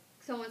 like,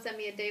 someone sent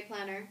me a day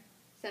planner.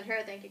 Sent her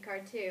a thank you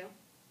card, too.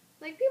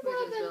 Like, people Which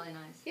have is been... really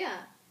nice. Yeah.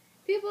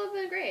 People have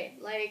been great.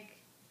 Like...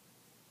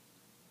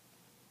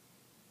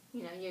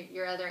 You know,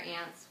 your other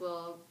aunts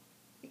will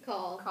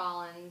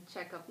call and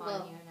check up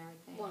on you and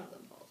everything. One of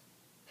them calls.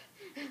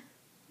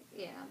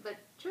 Yeah, but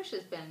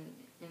Trisha's been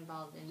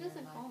involved in She your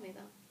doesn't life. call me,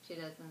 though. She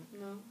doesn't?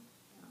 No.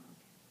 Oh, okay.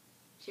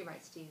 She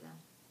writes to you,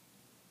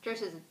 though.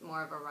 Trisha's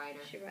more of a writer.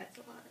 She writes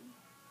a lot.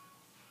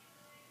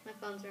 My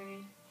phone's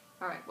ringing.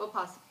 All right, we'll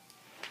pause.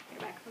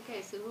 You're back.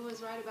 Okay, so who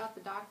was right about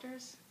the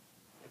doctors?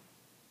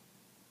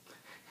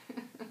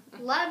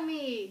 Let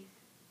me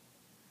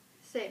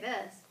say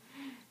this.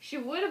 She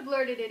would have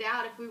blurted it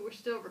out if we were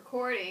still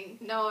recording.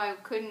 No, I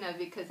couldn't have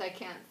because I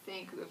can't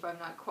think if I'm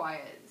not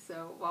quiet.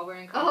 So while we're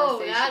in Oh,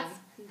 conversation...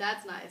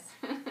 that's nice.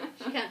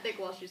 She can't think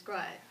while she's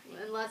quiet.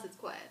 Unless it's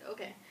quiet.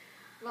 Okay.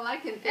 Well, I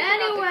can think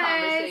about the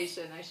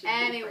conversation. I should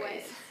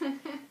Anyways.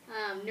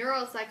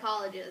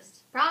 Neuropsychologist.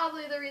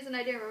 Probably the reason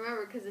I didn't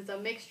remember because it's a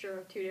mixture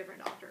of two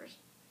different doctors.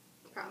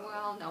 Probably.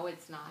 Well, no,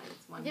 it's not.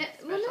 It's one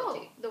specialty. Well,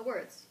 no. The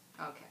words.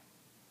 Okay.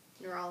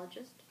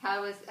 Neurologist.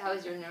 How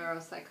was your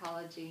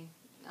neuropsychology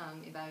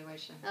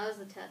evaluation? That was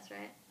the test,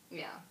 right?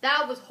 Yeah.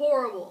 That was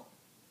horrible.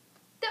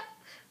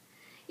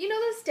 You know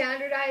those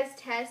standardized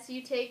tests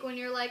you take when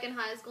you're like in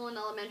high school and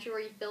elementary where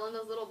you fill in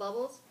those little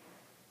bubbles?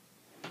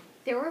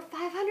 There were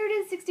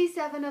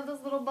 567 of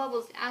those little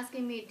bubbles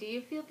asking me, do you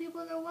feel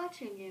people are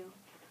watching you?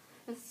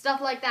 And stuff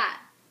like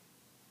that.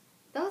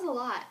 That was a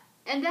lot.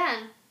 And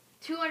then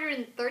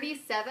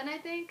 237, I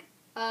think,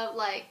 of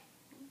like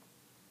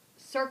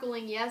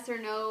circling yes or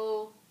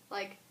no,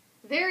 like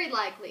very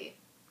likely,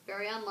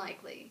 very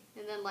unlikely,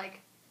 and then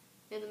like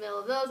in the middle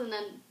of those, and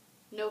then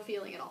no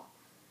feeling at all.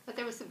 But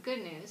there was some good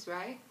news,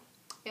 right?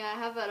 Yeah, I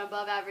have an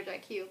above average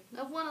IQ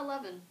of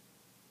 111.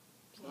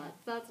 So Yeah.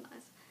 that's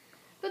nice.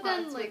 But Well,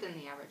 then it's like within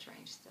the average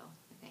range still,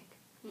 I think.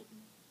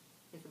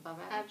 Is above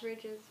average?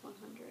 average is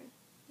 100,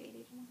 80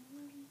 to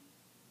 100.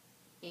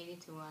 80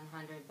 to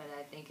 100, but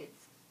I think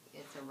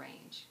it's a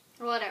range.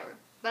 Or whatever.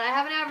 But I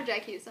have an average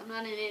IQ, so I'm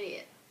not an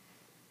idiot.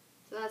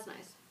 So that's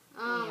nice.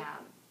 Yeah,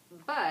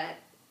 but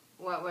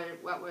what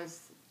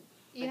was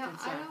the yeah,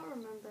 concern? I don't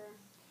remember.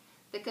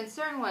 The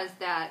concern was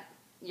that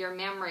your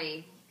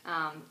memory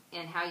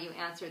and how you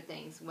answered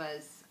things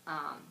was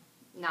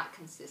not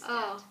consistent.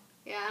 Oh,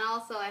 yeah, and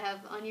also I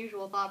have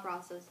unusual thought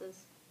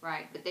processes.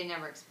 Right, but they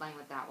never explained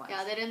what that was.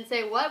 Yeah, they didn't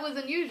say what was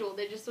unusual.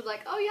 They just were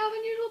like, oh, you have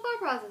unusual thought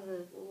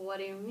processes. What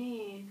do you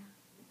mean?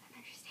 I don't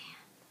understand.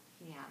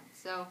 Yeah,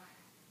 so,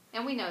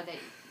 and we know that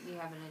you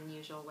have an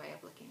unusual way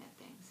of looking at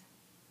things.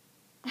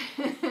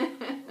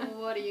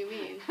 What do you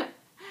mean?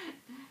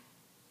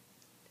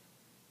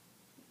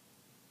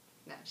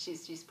 No,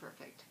 she's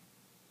perfect.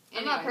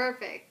 I'm not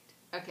perfect.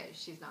 Okay,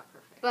 she's not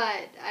perfect.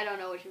 But I don't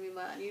know what you mean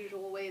by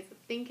unusual ways of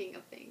thinking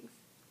of things.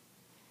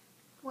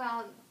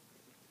 Well,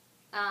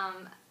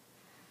 Cowlick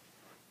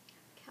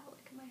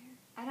in my hair.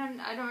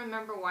 I don't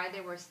remember why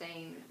they were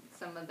saying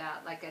some of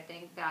that. Like, I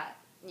think that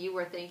you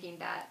were thinking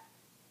that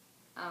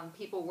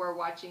people were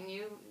watching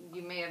you.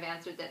 You may have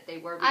answered that they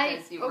were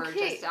because you were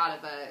just out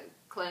of a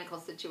clinical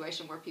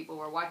situation where people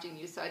were watching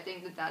you. So I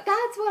think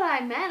that's what I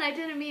meant. I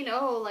didn't mean,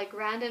 like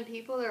random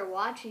people are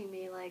watching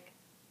me, like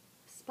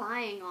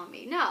spying on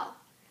me. No.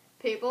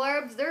 People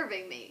are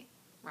observing me.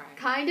 Right.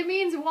 Kind of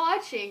means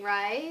watching,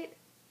 right?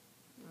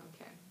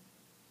 Okay.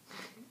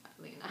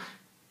 Alina.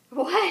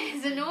 What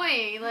is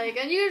annoying? Like,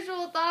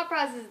 unusual thought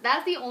process.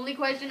 That's the only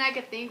question I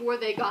could think where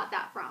they got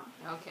that from.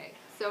 Okay.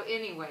 So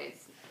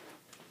anyways,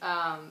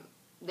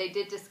 they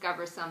did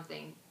discover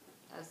something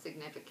of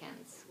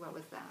significance. What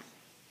was that?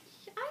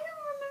 I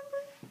don't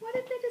remember. What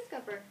did they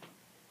discover?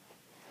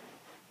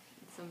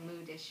 Some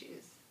mood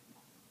issues.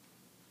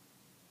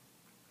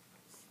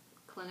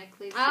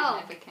 Clinically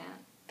significant.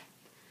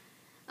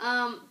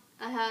 I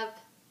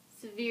have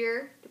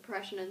severe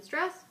depression and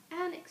stress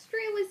and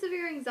extremely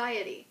severe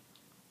anxiety.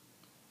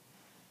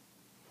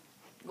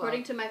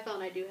 According to my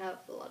phone, I do have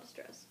a lot of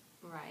stress.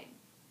 Right.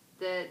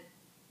 The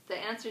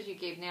answers you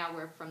gave now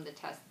were from the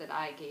test that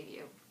I gave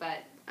you, but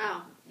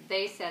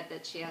they said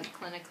that she has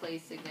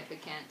clinically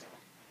significant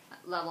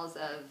levels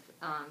of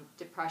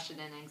depression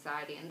and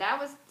anxiety, and that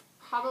was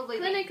probably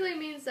clinically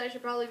means I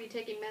should probably be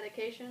taking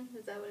medication.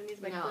 Is that what it means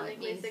by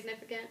clinically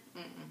significant?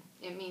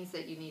 It means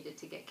that you needed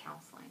to get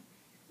counseling,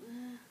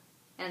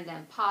 and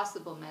then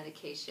possible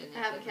medication. I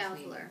have a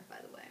counselor, by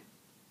the way.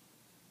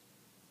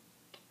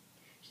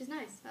 She's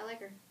nice. I like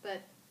her,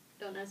 but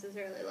don't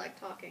necessarily like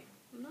talking.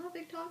 I'm not a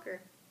big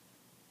talker.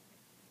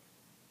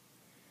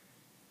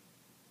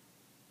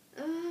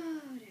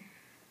 Oh, dear.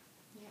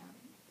 Yeah.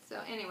 So,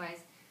 anyways,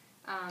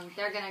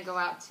 they're going to go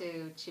out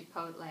to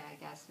Chipotle, I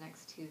guess,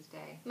 next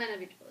Tuesday. Might not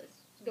be Chipotle.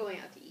 It's going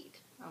out to eat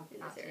in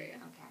this area.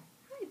 Okay.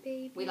 Hi,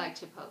 baby. We like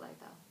Chipotle,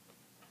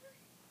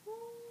 though.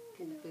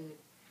 Oh, Good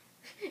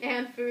food.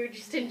 And food,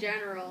 just in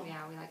general.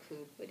 Yeah, we like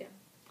food. We do.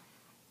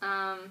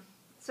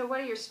 So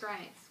what are your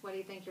strengths? What do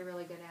you think you're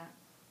really good at?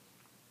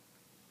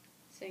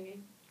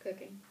 Singing,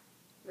 cooking,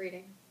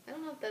 reading. I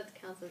don't know if that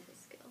counts as a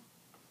skill.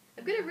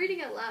 I'm good at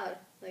reading out loud,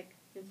 like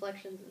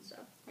inflections and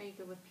stuff. Are you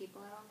good with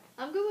people at all?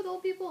 I'm good with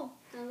old people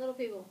and little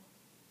people.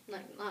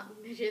 Like, not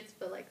midgets,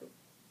 but like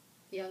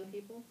young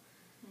people.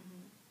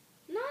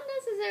 Mm-hmm. Not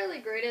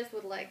necessarily greatest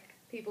with like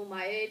people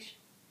my age,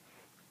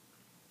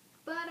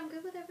 but I'm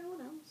good with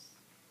everyone else.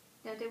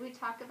 Now, did we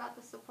talk about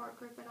the support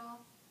group at all?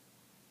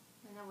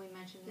 I know we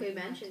mentioned it. We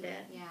mentioned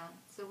it. Yeah.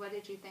 So what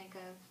did you think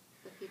of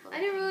the people? I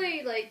didn't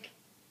really like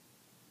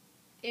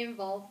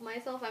involve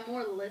myself. I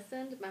more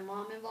listened. My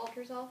mom involved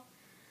herself.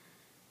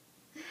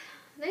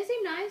 They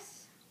seem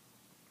nice.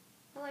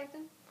 I like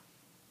them.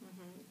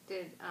 Mm-hmm.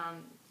 Did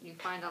you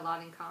find a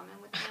lot in common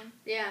with them?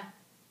 Yeah.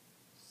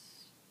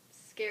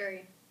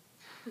 Scary.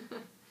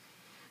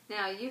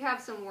 Now, you have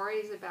some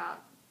worries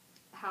about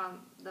how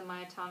the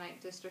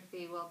myotonic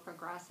dystrophy will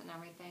progress and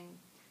everything.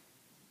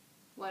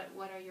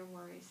 What are your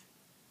worries?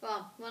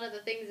 Well, one of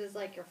the things is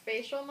like your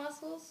facial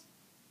muscles.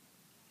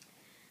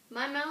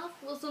 My mouth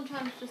will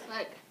sometimes just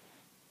like,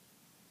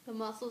 the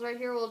muscles right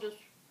here will just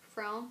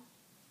frown.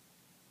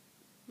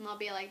 And I'll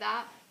be like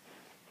that.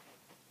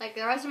 Like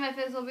the rest of my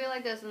face will be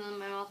like this, and then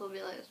my mouth will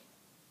be like this.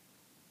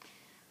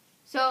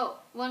 So,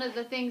 one of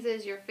the things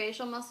is your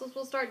facial muscles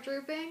will start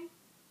drooping.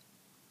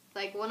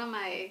 Like one of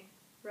my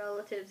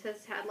relatives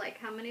has had like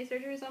how many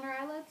surgeries on her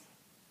eyelids?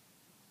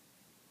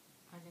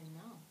 I didn't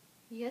know.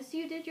 Yes,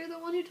 you did. You're the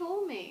one who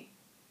told me.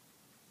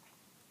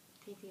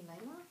 Titi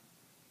Layla?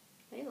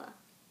 Layla.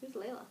 Who's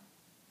Layla?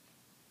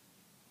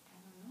 I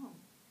don't know.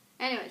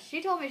 Anyway,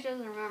 she told me she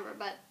doesn't remember,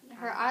 but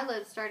her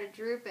eyelids started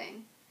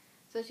drooping.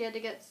 So she had to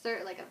get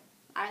like a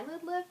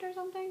eyelid lift or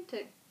something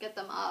to get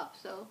them up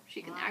so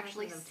she can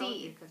actually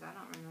see. Because I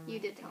don't remember. You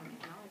did tell me.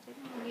 No, I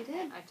didn't. You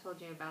did. I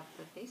told you about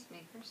the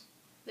pacemakers.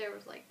 There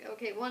was like,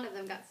 okay, one of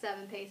them got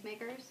 7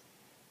 pacemakers.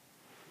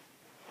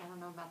 I don't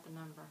know about the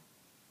number.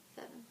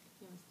 7.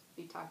 You must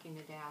be talking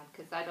to Dad,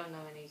 because I don't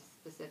know any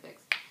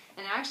specifics.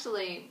 And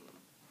actually,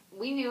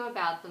 we knew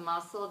about the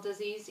muscle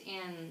disease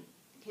in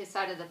his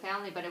side of the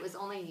family, but it was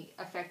only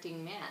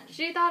affecting men.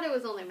 She thought it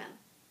was only men.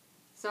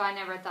 So I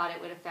never thought it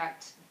would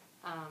affect,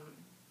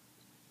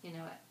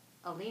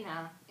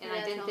 Alina, and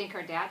I didn't think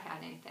her dad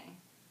had anything.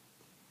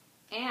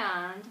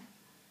 And,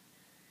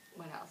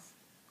 what else?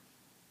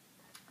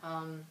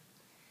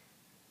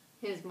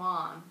 His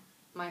mom,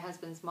 my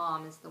husband's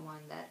mom, is the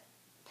one that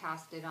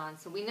passed it on.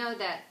 So we know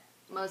that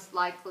most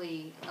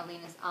likely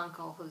Alina's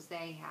uncle,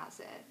 Jose, has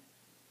it.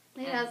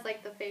 He has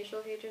like the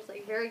facial features,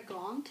 like very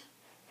gaunt.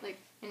 Like,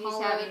 and he's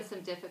having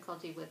some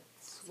difficulty with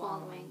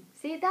swallowing.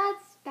 See,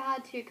 that's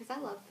bad too, because I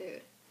love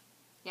food.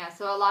 Yeah,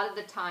 so a lot of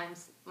the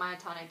times,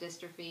 myotonic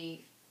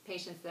dystrophy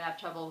patients that have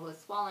trouble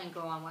with swallowing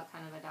go on what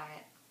kind of a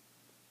diet?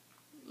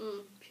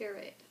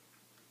 Pureed.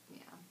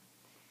 Yeah.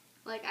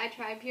 Like, I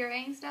tried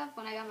pureeing stuff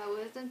when I got my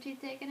wisdom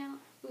teeth taken out.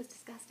 It was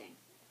disgusting.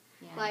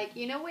 Yeah. Like,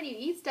 you know when you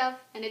eat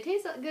stuff and it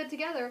tastes good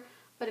together,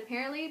 but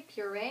apparently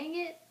pureeing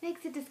it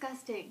makes it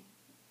disgusting.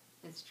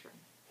 It's true.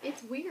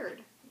 It's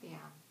weird.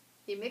 Yeah.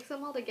 You mix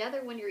them all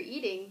together when you're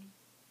eating.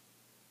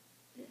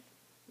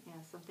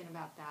 Yeah, something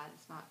about that.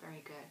 It's not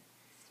very good.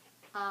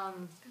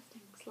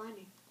 Disgusting.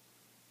 Slimy.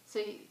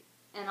 So,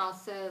 and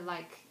also,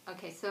 like,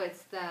 okay, so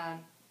it's the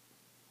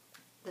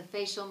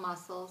facial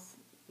muscles.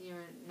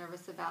 You're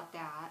nervous about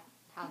that,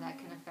 how that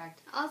can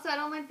affect. Also, I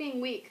don't like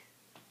being weak.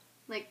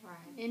 Like,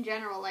 right. In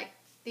general, like,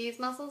 these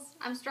muscles,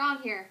 I'm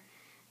strong here,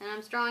 and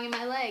I'm strong in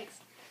my legs.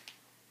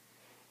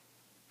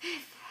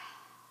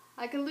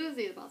 I could lose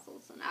these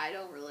muscles, and I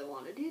don't really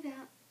want to do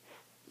that.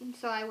 And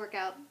so I work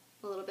out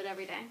a little bit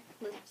every day,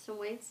 lift some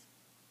weights.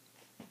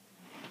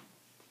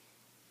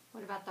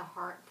 What about the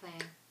heart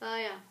thing? Oh,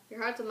 yeah.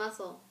 Your heart's a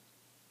muscle.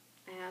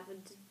 I have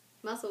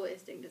a muscle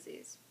wasting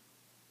disease.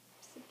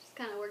 So just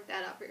kind of work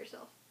that out for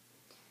yourself.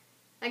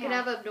 I could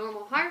have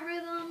abnormal heart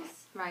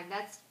rhythms. Right,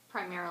 that's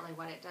primarily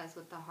what it does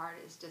with the heart,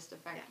 is just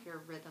affect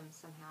your rhythm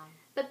somehow.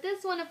 But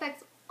this one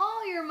affects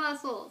all your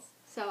muscles.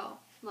 So,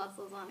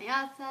 muscles on the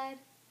outside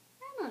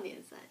and on the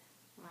inside.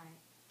 Right.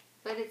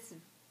 But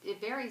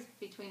it varies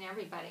between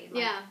everybody.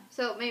 Like, yeah.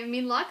 So,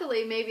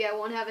 luckily, maybe I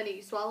won't have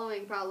any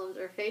swallowing problems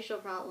or facial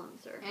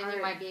problems. And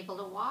you might be able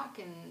to walk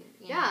and...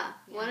 Yeah.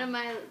 One of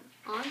my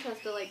aunts has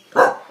to, like,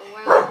 go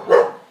around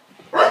the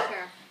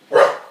wheelchair.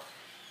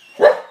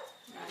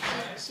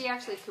 She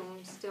actually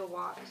can still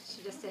walk.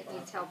 She just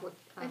needs help with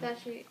I thought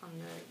on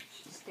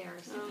the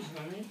stairs. Oh.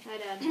 Hi,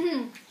 Dad.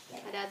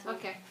 Hi, Dad's home.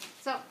 Okay.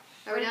 So,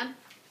 are we done?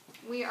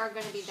 We are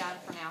going to be done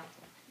for now.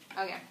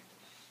 Okay.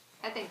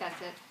 I think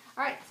that's it.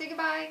 All right. Say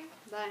goodbye.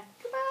 Bye.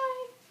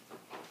 Goodbye.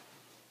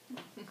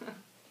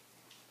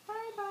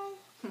 Bye.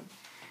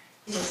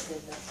 Looks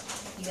good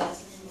though. You got it.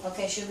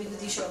 Okay, she'll be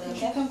with you shortly,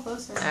 okay? Come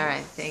closer. All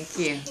right, thank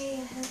you. Hey,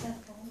 I have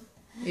that phone.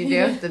 You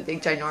do? The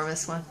big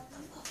ginormous one?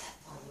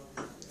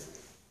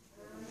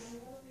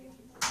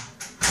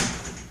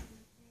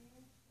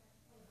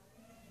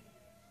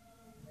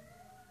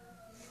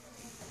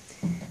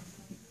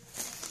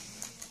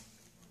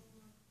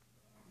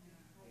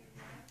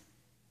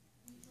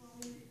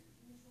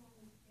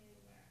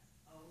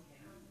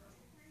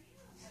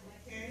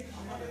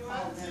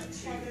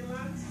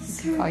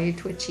 Call you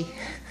twitchy.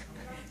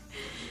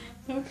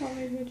 Don't call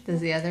me twitchy. Does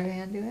the other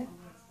hand do it?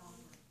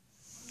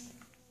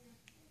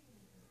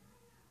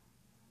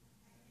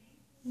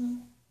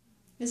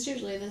 It's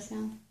usually this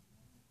hand.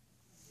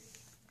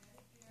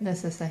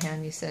 This is the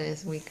hand you said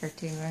is weaker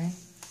too, right?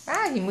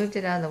 Ah, you moved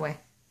it out of the way.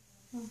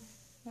 Oh,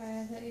 sorry,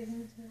 I thought you were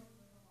going to say it.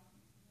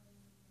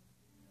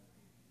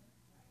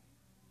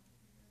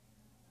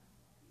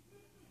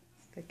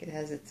 It's like it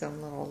has its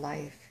own little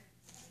life.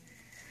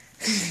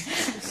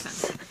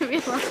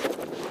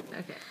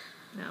 Okay.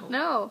 No.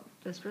 No.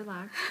 Just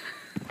relax.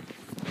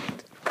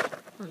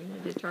 We're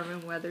going to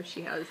determine whether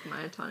she has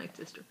myotonic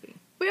dystrophy.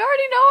 We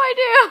already know I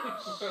do.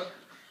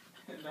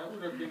 That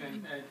would have been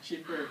a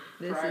cheaper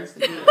This price.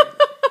 is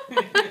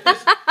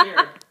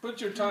Here, put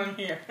your tongue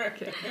here.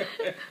 Okay.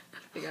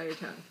 Stick out your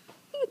tongue.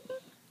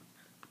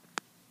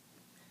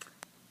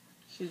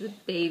 She's a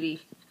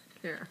baby.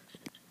 Here.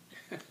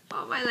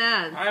 Oh, my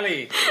lad.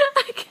 Ali.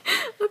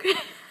 Okay.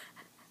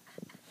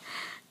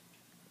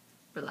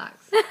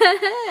 Relax. Look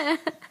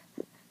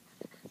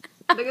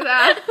at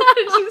that.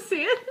 Did you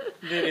see it?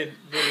 Did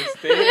it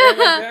stay there like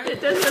that?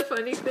 It does a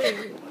funny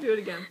thing. Do it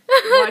again.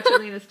 Watch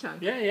Alina's tongue.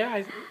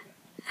 Yeah.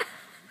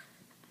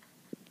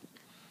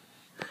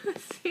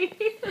 See?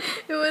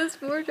 It was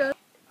more just.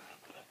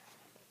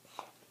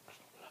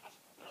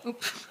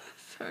 Oops.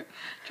 Sorry.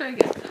 Try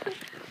again.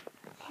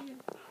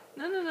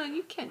 No.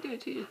 You can't do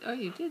it to you. Oh,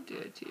 you did do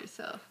it to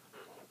yourself.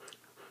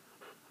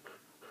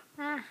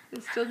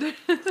 You still do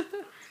it.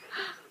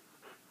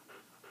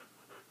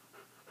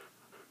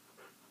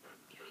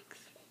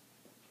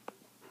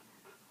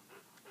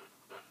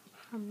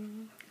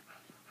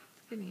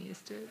 Getting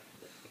used to it.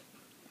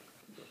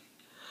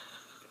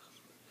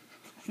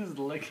 He's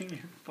licking your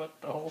foot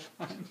the whole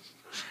time.